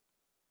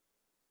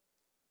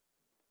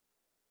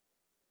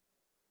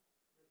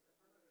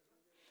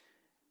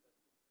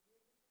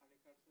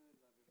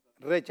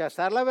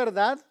 Rechazar la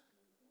verdad,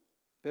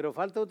 pero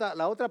falta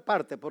la otra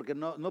parte, porque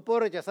no puedo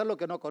rechazar lo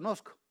que no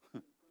conozco.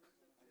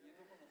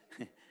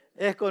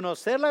 Es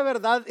conocer la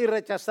verdad y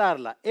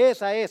rechazarla.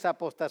 Esa es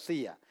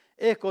apostasía.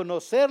 Es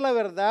conocer la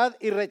verdad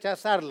y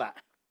rechazarla.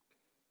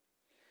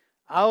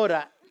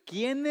 Ahora,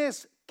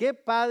 qué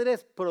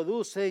padres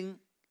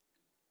producen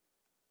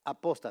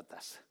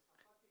apóstatas?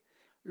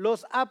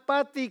 Los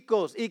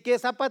apáticos. ¿Y qué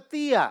es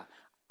apatía?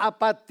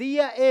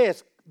 Apatía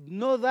es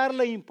no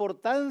darle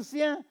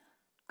importancia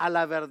a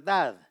la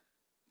verdad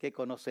que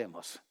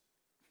conocemos.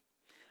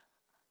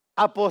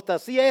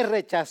 Apostasía es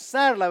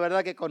rechazar la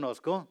verdad que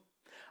conozco.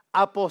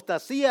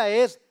 Apostasía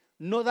es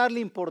no darle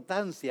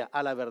importancia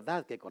a la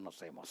verdad que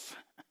conocemos.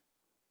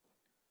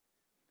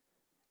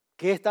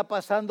 ¿Qué está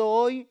pasando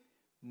hoy?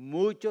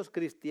 Muchos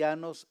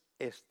cristianos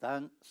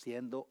están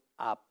siendo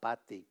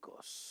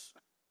apáticos.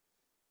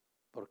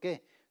 ¿Por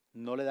qué?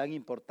 No le dan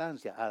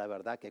importancia a la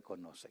verdad que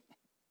conocen.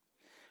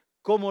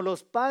 Como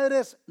los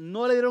padres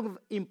no le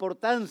dieron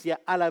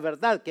importancia a la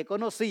verdad que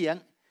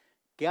conocían,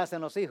 ¿qué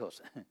hacen los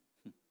hijos?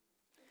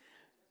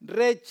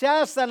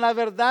 Rechazan la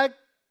verdad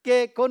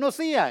que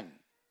conocían.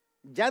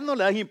 Ya no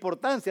le dan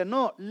importancia,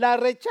 no, la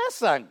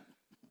rechazan.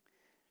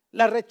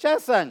 La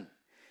rechazan.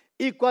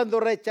 Y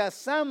cuando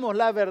rechazamos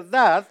la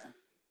verdad,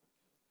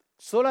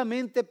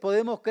 solamente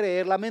podemos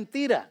creer la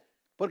mentira,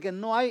 porque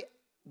no hay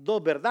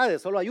dos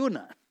verdades, solo hay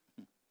una.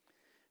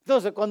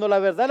 Entonces, cuando la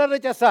verdad la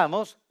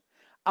rechazamos,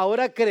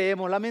 ahora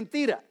creemos la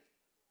mentira.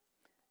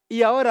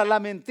 Y ahora la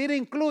mentira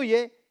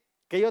incluye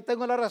que yo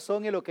tengo la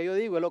razón y lo que yo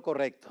digo es lo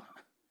correcto.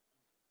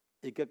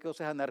 ¿Y qué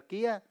cosa es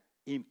anarquía?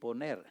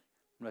 Imponer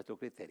nuestro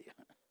criterio.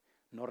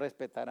 No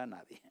respetar a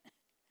nadie.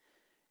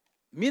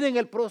 Miren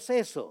el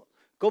proceso.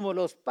 Como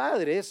los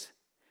padres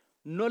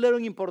no le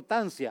dieron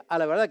importancia a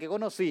la verdad que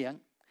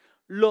conocían,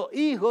 los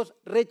hijos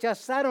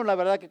rechazaron la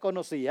verdad que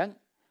conocían,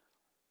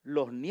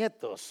 los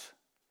nietos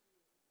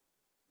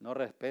no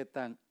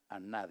respetan a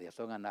nadie,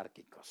 son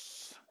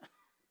anárquicos.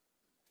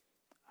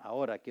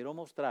 Ahora quiero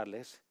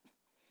mostrarles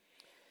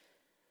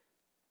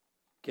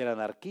que la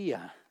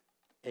anarquía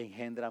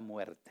engendra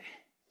muerte.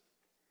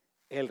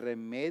 El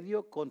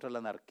remedio contra la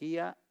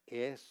anarquía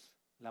es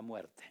la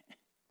muerte.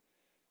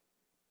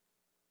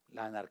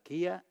 La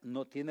anarquía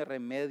no tiene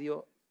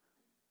remedio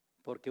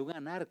porque un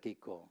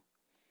anárquico,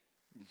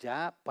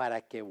 ya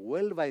para que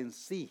vuelva en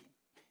sí,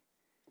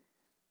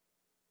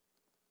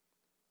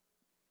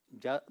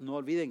 ya no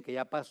olviden que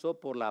ya pasó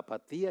por la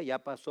apatía, ya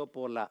pasó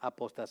por la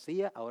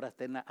apostasía, ahora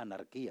está en la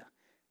anarquía.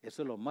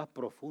 Eso es lo más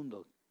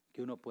profundo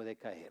que uno puede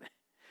caer.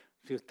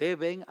 Si ustedes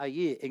ven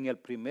allí en el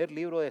primer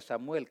libro de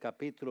Samuel,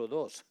 capítulo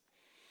 2,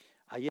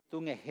 ahí está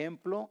un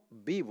ejemplo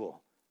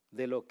vivo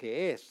de lo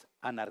que es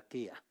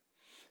anarquía.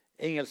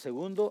 En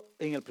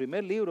el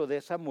primer libro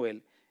de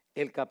Samuel,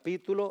 el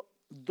capítulo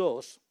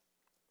 2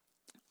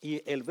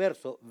 y el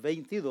verso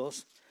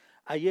 22,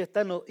 allí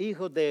están los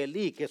hijos de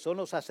Elí, que son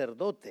los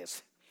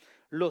sacerdotes.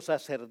 Los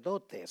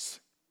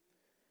sacerdotes.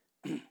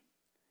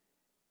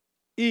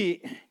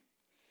 Y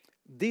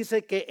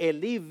dice que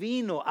Elí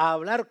vino a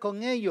hablar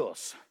con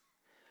ellos.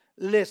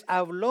 Les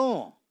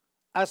habló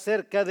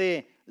acerca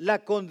de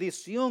la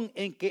condición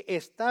en que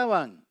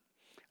estaban.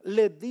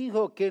 Les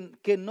dijo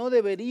que no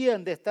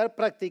deberían de estar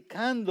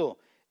practicando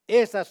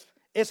esas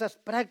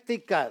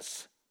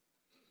prácticas.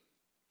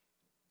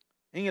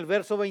 En el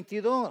verso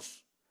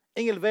 22,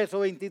 en el verso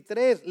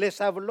 23 les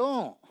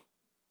habló.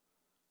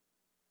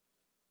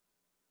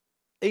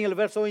 En el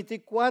verso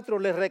 24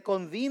 les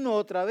reconvino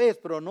otra vez,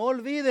 pero no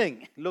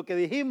olviden lo que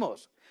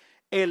dijimos.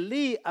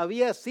 Elí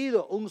había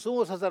sido un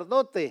sumo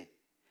sacerdote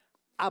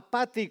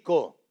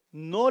apático,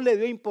 no le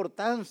dio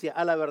importancia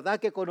a la verdad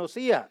que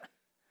conocía.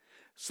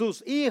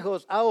 Sus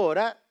hijos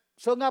ahora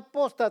son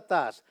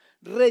apóstatas,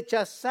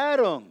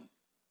 rechazaron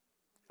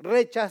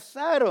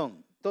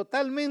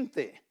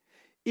totalmente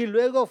y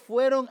luego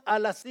fueron a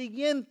al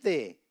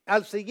siguiente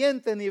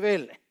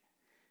nivel.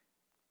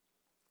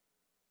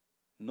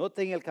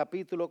 Noten el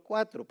capítulo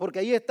 4, porque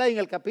ahí está en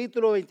el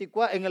capítulo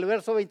 24, en el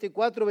verso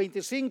 24,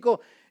 25,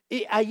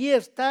 y allí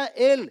está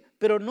él.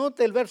 Pero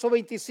note el verso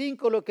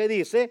 25 lo que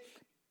dice,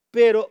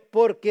 pero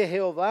porque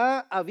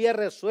Jehová había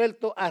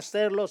resuelto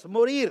hacerlos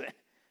morir.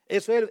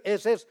 Ese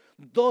es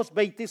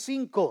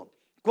 2:25.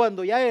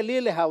 Cuando ya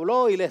Elí les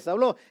habló,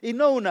 y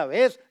no una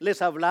vez,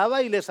 les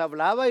hablaba,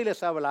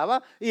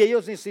 y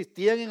ellos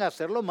insistían en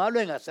hacer lo malo,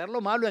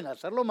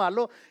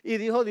 y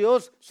dijo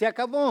Dios, se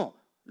acabó.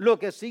 Lo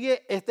que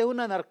sigue, esta es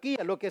una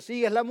anarquía, lo que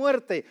sigue es la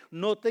muerte.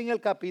 Noten el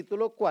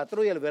capítulo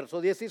 4 y el verso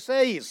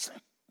 16.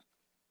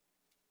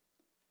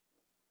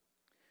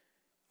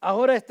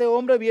 Ahora este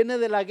hombre viene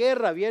de la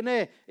guerra,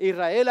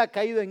 Israel ha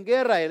caído en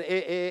guerra,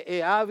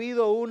 ha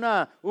habido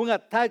un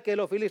ataque de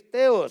los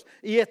filisteos,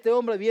 y este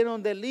hombre viene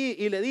donde Elí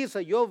y le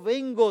dice, yo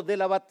vengo de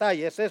la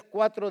batalla, ese es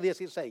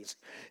 4:16,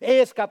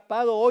 he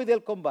escapado hoy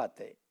del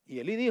combate. Y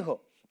Elí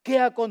dijo, ¿qué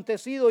ha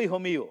acontecido, hijo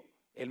mío?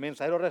 El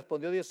mensajero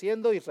respondió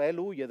diciendo, Israel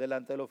huye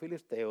delante de los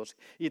filisteos,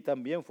 y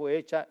también fue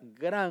hecha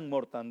gran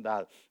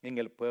mortandad en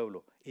el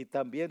pueblo. Y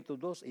también tus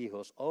 2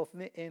 hijos,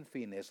 Ofni y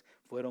Fines,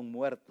 fueron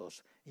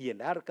muertos, y el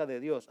arca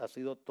de Dios ha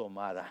sido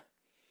tomada.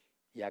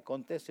 Y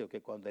aconteció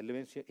que cuando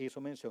él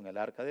hizo mención al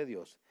arca de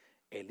Dios,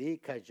 Elí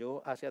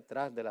cayó hacia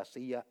atrás de la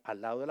silla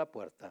al lado de la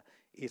puerta,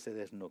 y se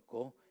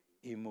desnucó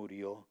y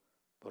murió,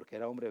 porque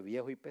era hombre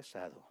viejo y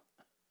pesado.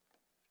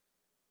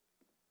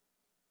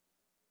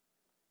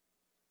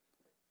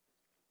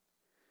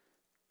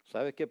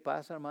 ¿Sabe qué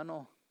pasa,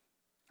 hermano?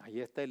 Ahí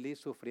está Elí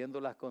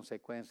sufriendo las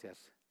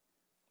consecuencias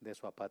de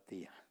su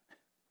apatía.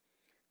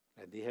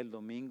 Les dije el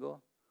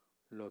domingo,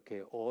 lo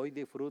que hoy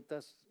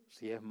disfrutas,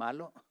 si es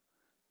malo,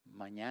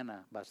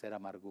 mañana va a ser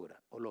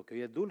amargura. O lo que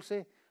hoy es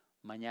dulce,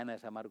 mañana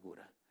es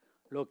amargura.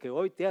 Lo que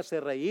hoy te hace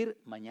reír,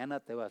 mañana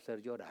te va a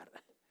hacer llorar.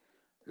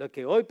 Lo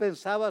que hoy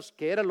pensabas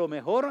que era lo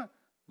mejor,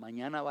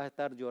 mañana vas a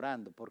estar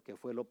llorando porque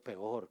fue lo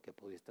peor que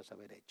pudiste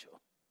haber hecho.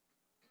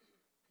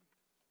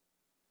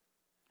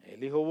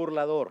 El hijo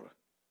burlador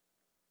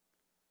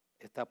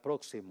está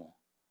próximo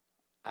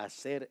a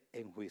ser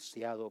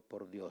enjuiciado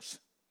por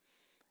Dios.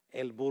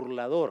 El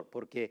burlador,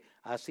 porque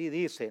así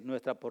dice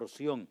nuestra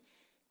porción,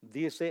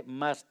 dice,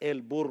 mas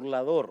el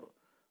burlador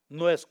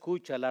no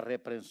escucha las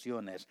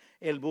reprensiones.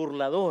 El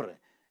burlador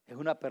es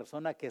una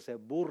persona que se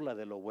burla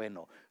de lo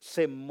bueno,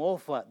 se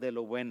mofa de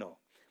lo bueno,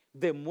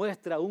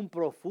 demuestra un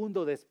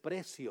profundo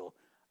desprecio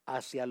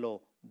hacia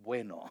lo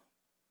bueno.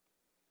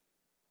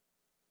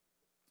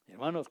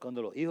 Hermanos,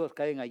 cuando los hijos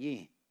caen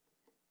allí,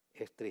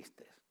 es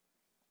triste.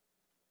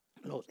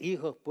 Los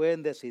hijos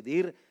pueden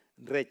decidir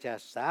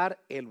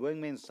rechazar el buen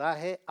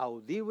mensaje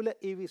audible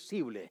y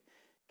visible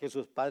que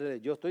sus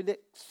padres. Yo estoy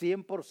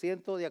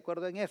 100% de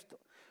acuerdo en esto.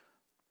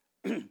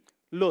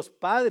 Los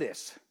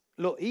padres,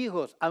 los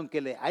hijos, aunque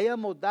les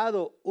hayamos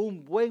dado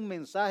un buen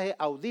mensaje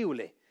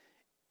audible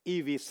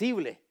y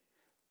visible,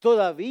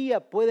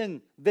 todavía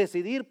pueden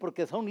decidir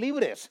porque son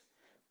libres.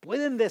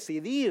 Pueden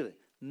decidir,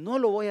 no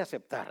lo voy a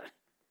aceptar.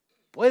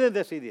 Pueden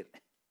decidir,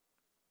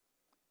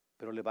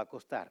 pero les va a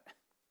costar.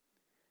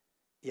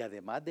 Y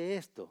además de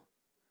esto,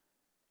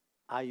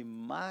 hay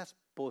más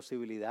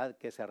posibilidad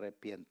que se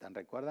arrepientan.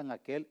 ¿Recuerdan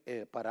aquel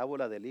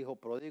parábola del hijo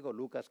pródigo,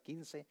 Lucas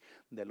 15,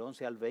 del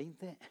 11 al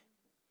 20?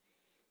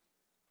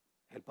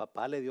 El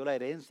papá le dio la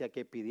herencia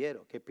que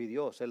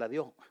pidió, se la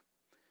dio.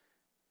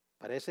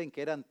 Parecen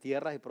que eran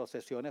tierras y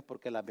posesiones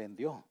porque las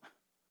vendió.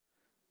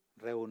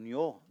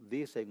 Reunió,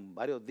 dicen,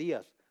 varios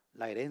días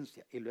la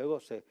herencia y luego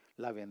se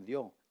la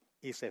vendió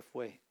y se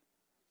fue.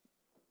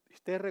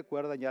 Ustedes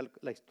recuerdan ya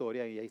la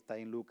historia, y ahí está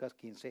en Lucas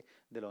 15,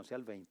 del 11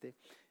 al 20.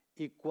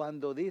 Y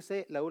cuando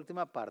dice la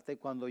última parte,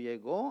 cuando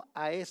llegó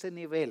a ese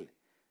nivel,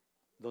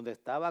 donde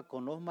estaba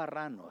con los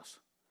marranos,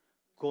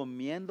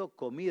 comiendo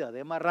comida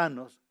de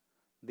marranos,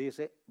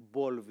 dice,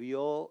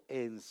 volvió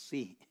en sí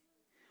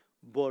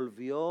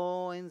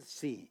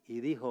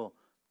y dijo,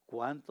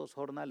 ¿cuántos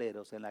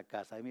jornaleros en la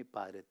casa de mi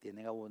padre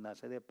tienen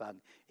abundancia de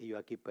pan y yo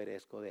aquí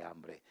perezco de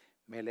hambre?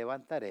 Me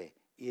levantaré,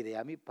 iré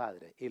a mi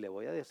padre y le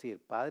voy a decir,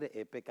 Padre,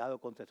 he pecado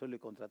contra el cielo y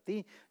contra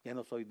ti, ya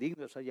no soy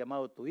digno de ser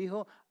llamado tu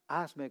hijo,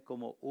 hazme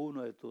como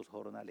uno de tus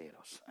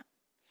jornaleros.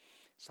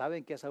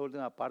 ¿Saben que esa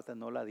última parte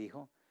no la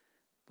dijo?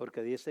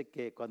 Porque dice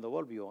que cuando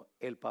volvió,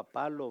 el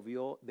papá lo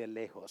vio de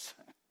lejos.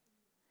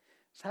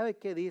 ¿Sabe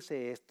qué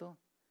dice esto?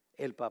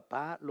 El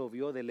papá lo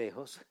vio de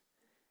lejos,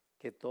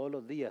 que todos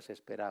los días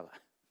esperaba.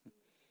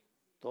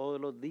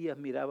 Todos los días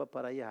miraba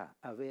para allá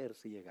a ver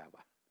si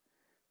llegaba.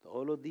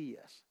 Todos los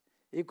días.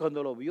 Y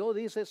cuando lo vio,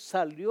 dice,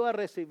 salió a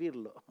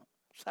recibirlo.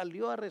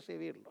 Salió a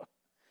recibirlo.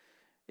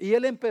 Y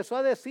él empezó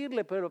a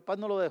decirle, pero el papá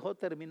no lo dejó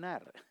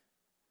terminar.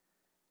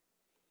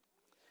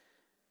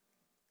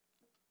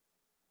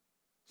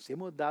 Si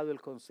hemos dado el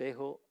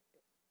consejo,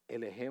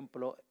 el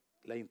ejemplo,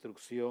 la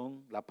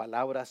instrucción, la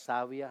palabra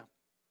sabia,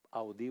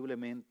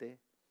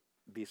 audiblemente,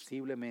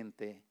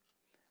 visiblemente,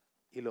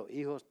 y los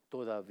hijos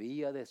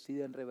todavía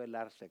deciden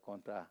rebelarse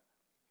contra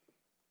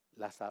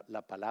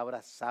la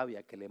palabra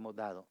sabia que le hemos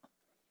dado,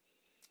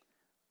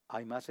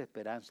 hay más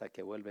esperanza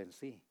que vuelve en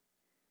sí.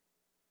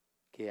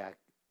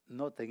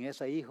 Noten,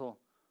 ese hijo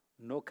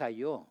no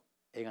cayó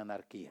en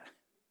anarquía,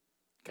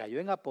 cayó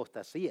en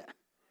apostasía,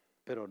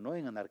 pero no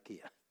en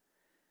anarquía.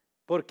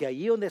 Porque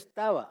allí donde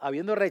estaba,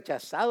 habiendo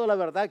rechazado la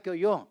verdad que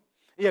oyó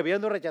y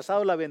habiendo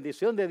rechazado la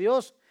bendición de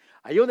Dios,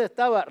 allí donde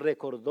estaba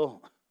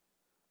recordó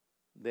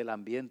del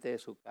ambiente de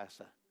su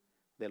casa,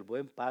 del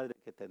buen padre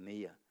que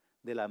tenía,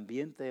 del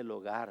ambiente del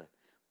hogar,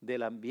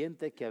 del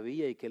ambiente que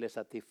había y que le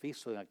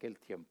satisfizo en aquel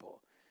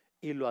tiempo.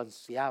 Y lo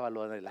ansiaba,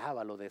 lo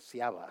anhelaba, lo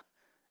deseaba.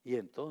 Y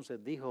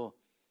entonces dijo,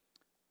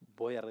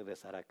 voy a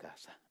regresar a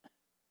casa.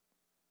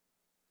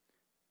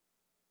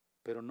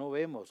 Pero no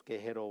vemos que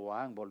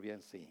Jeroboam volvió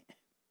en sí.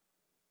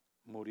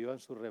 Murió en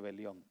su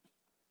rebelión.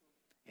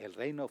 El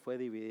reino fue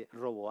dividido.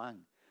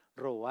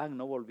 Roboam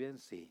no volvió en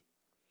sí.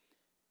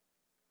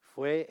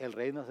 El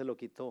reino se lo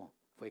quitó,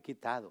 fue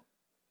quitado.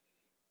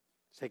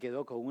 Se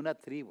quedó con una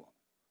tribu.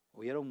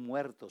 Hubieron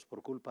muertos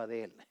por culpa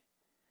de él.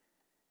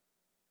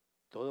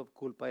 Todo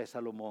culpa de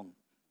Salomón.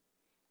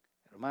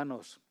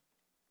 Hermanos,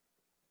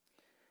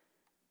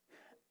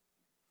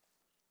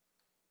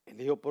 el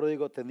hijo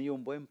pródigo tenía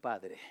un buen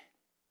padre.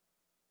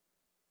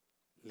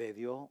 Le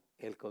dio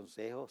el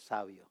consejo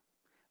sabio.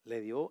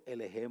 Le dio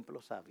el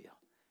ejemplo sabio.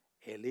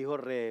 El hijo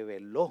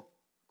rebeló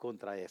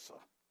contra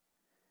eso.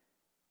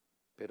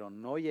 Pero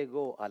no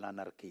llegó a la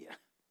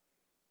anarquía.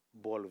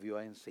 Volvió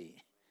en sí.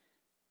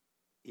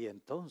 Y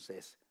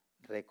entonces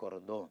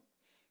recordó.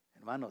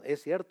 Hermanos,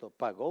 es cierto,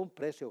 pagó un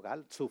precio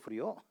alto,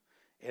 sufrió.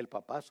 El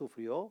papá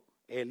sufrió,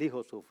 el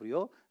hijo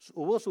sufrió,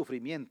 hubo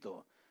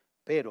sufrimiento,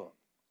 pero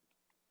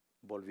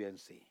volvió en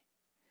sí.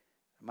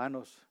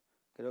 Hermanos,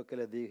 creo que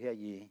les dije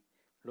allí,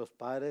 los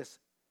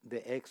padres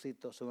de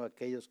éxito son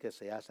aquellos que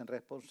se hacen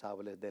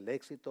responsables del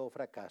éxito o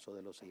fracaso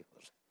de los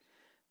hijos.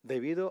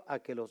 Debido a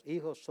que los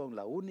hijos son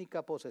la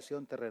única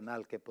posesión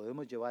terrenal que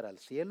podemos llevar al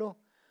cielo,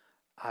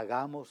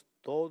 hagamos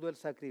todo el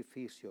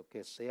sacrificio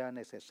que sea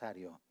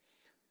necesario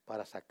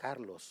para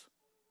sacarlos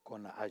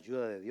con la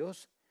ayuda de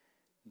Dios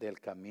del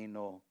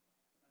camino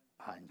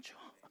ancho.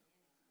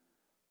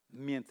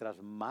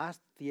 Mientras más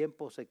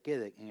tiempo se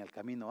queden en el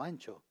camino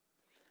ancho,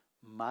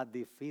 más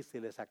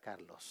difícil es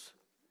sacarlos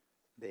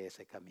de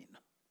ese camino.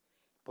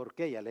 ¿Por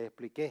qué? Ya les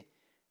expliqué.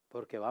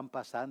 Porque van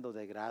pasando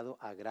de grado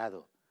a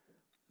grado,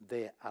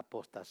 de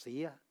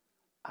apostasía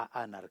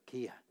a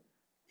anarquía.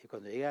 Y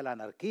cuando llega a la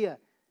anarquía,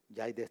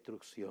 ya hay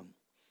destrucción.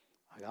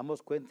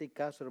 Hagamos cuenta y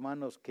caso,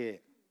 hermanos,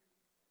 que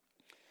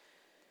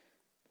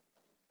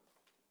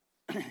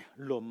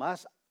lo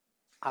más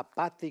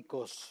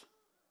apáticos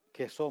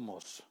que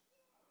somos,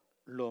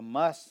 lo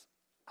más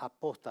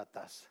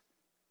apóstatas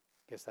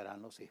que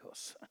serán los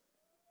hijos.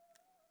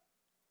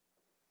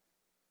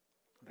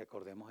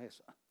 Recordemos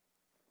eso.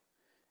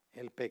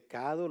 El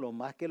pecado, lo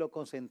más que lo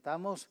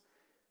consentamos,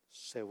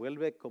 se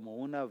vuelve como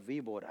una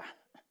víbora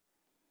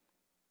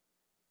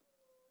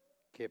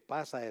que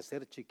pasa de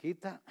ser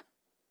chiquita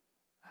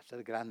a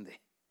ser grande.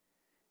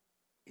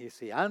 Y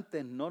si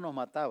antes no nos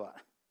mataba,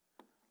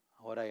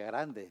 ahora es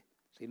grande,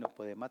 sí nos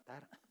puede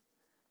matar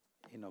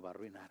y nos va a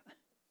arruinar.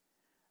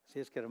 Así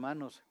es que,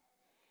 hermanos,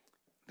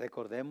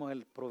 recordemos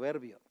el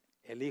proverbio,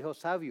 el hijo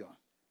sabio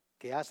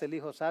 ¿qué hace el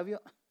hijo sabio?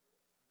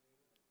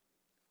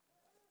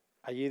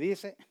 Allí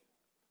dice,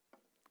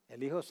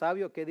 el hijo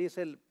sabio, ¿qué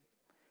dice el?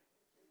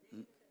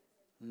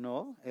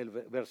 No, el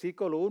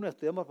versículo 1,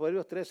 estudiamos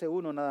Proverbios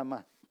 13:1 nada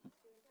más.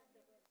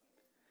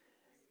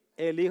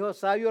 El hijo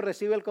sabio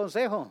recibe el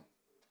consejo.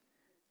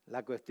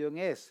 La cuestión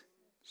es,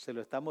 ¿se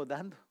lo estamos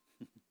dando?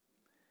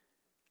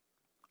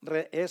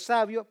 Es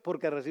sabio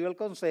porque recibe el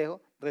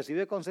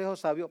consejo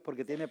sabio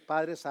porque tiene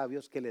padres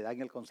sabios que le dan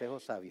el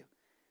consejo sabio.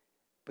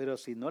 Pero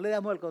si no le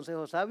damos el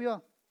consejo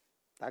sabio,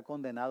 está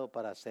condenado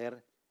para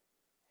ser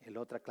el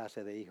otra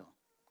clase de hijo,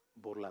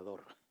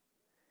 burlador.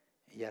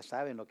 Y ya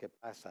saben lo que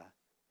pasa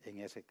en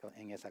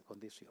esa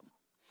condición.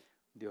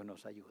 Dios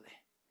nos ayude.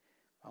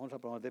 Vamos a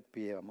ponernos de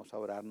pie, vamos a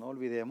orar. No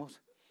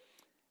olvidemos,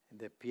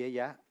 de pie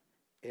ya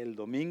el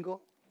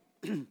domingo.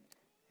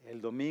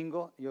 El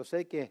domingo, yo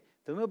sé que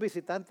tenemos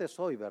visitantes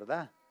hoy,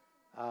 ¿verdad?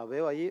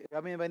 Veo allí,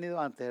 ya me han venido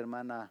antes,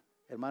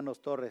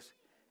 hermanos Torres.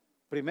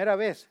 ¿Primera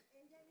vez?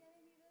 Él ya había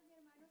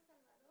venido mi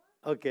hermano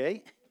Salvador. Ok.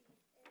 Él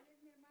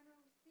es mi hermano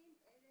Agustín,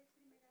 él es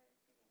primera vez que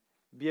viene.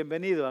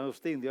 Bienvenido,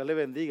 Agustín, Dios le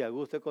bendiga,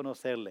 gusto de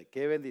conocerle,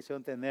 qué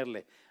bendición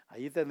tenerle.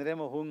 Allí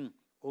tendremos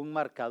un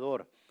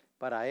marcador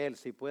para él,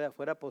 si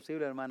fuera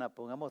posible, hermana,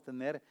 pongamos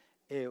tener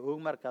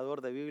un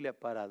marcador de Biblia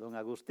para don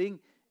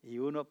Agustín y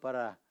uno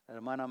para la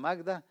hermana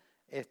Magda.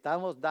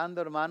 Estamos dando,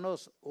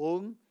 hermanos,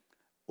 un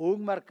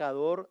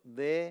marcador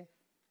de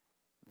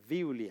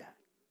Biblia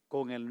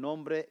con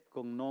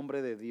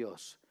nombre de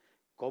Dios.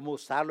 Cómo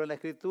usarlo en la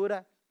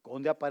Escritura,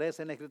 dónde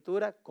aparece en la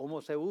Escritura,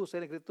 cómo se usa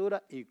en la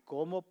Escritura y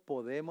cómo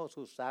podemos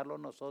usarlo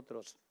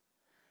nosotros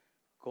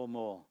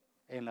como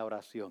en la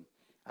oración.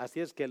 Así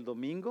es que el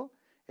domingo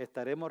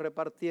estaremos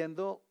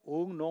repartiendo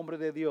un nombre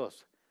de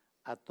Dios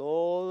a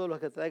todos los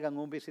que traigan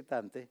un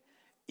visitante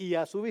y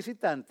a su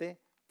visitante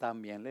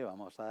también le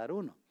vamos a dar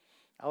uno.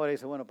 Ahora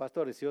dice, bueno,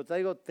 pastor, si yo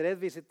traigo 3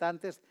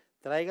 visitantes,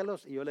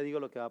 tráigalos y yo le digo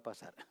lo que va a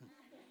pasar.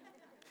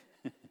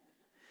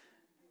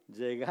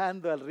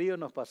 Llegando al río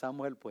nos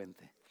pasamos el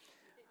puente.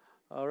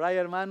 Ahora,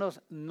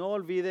 hermanos, no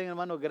olviden,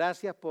 hermanos,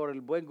 gracias por el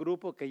buen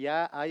grupo que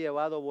ya ha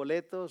llevado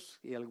boletos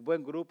y el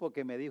buen grupo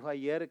que me dijo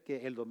ayer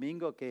que el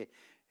domingo que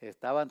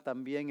estaban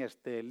también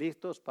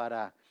listos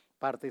para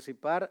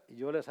participar.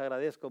 Yo les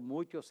agradezco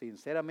mucho,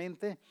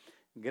 sinceramente.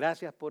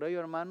 Gracias por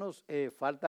ello, hermanos. Falta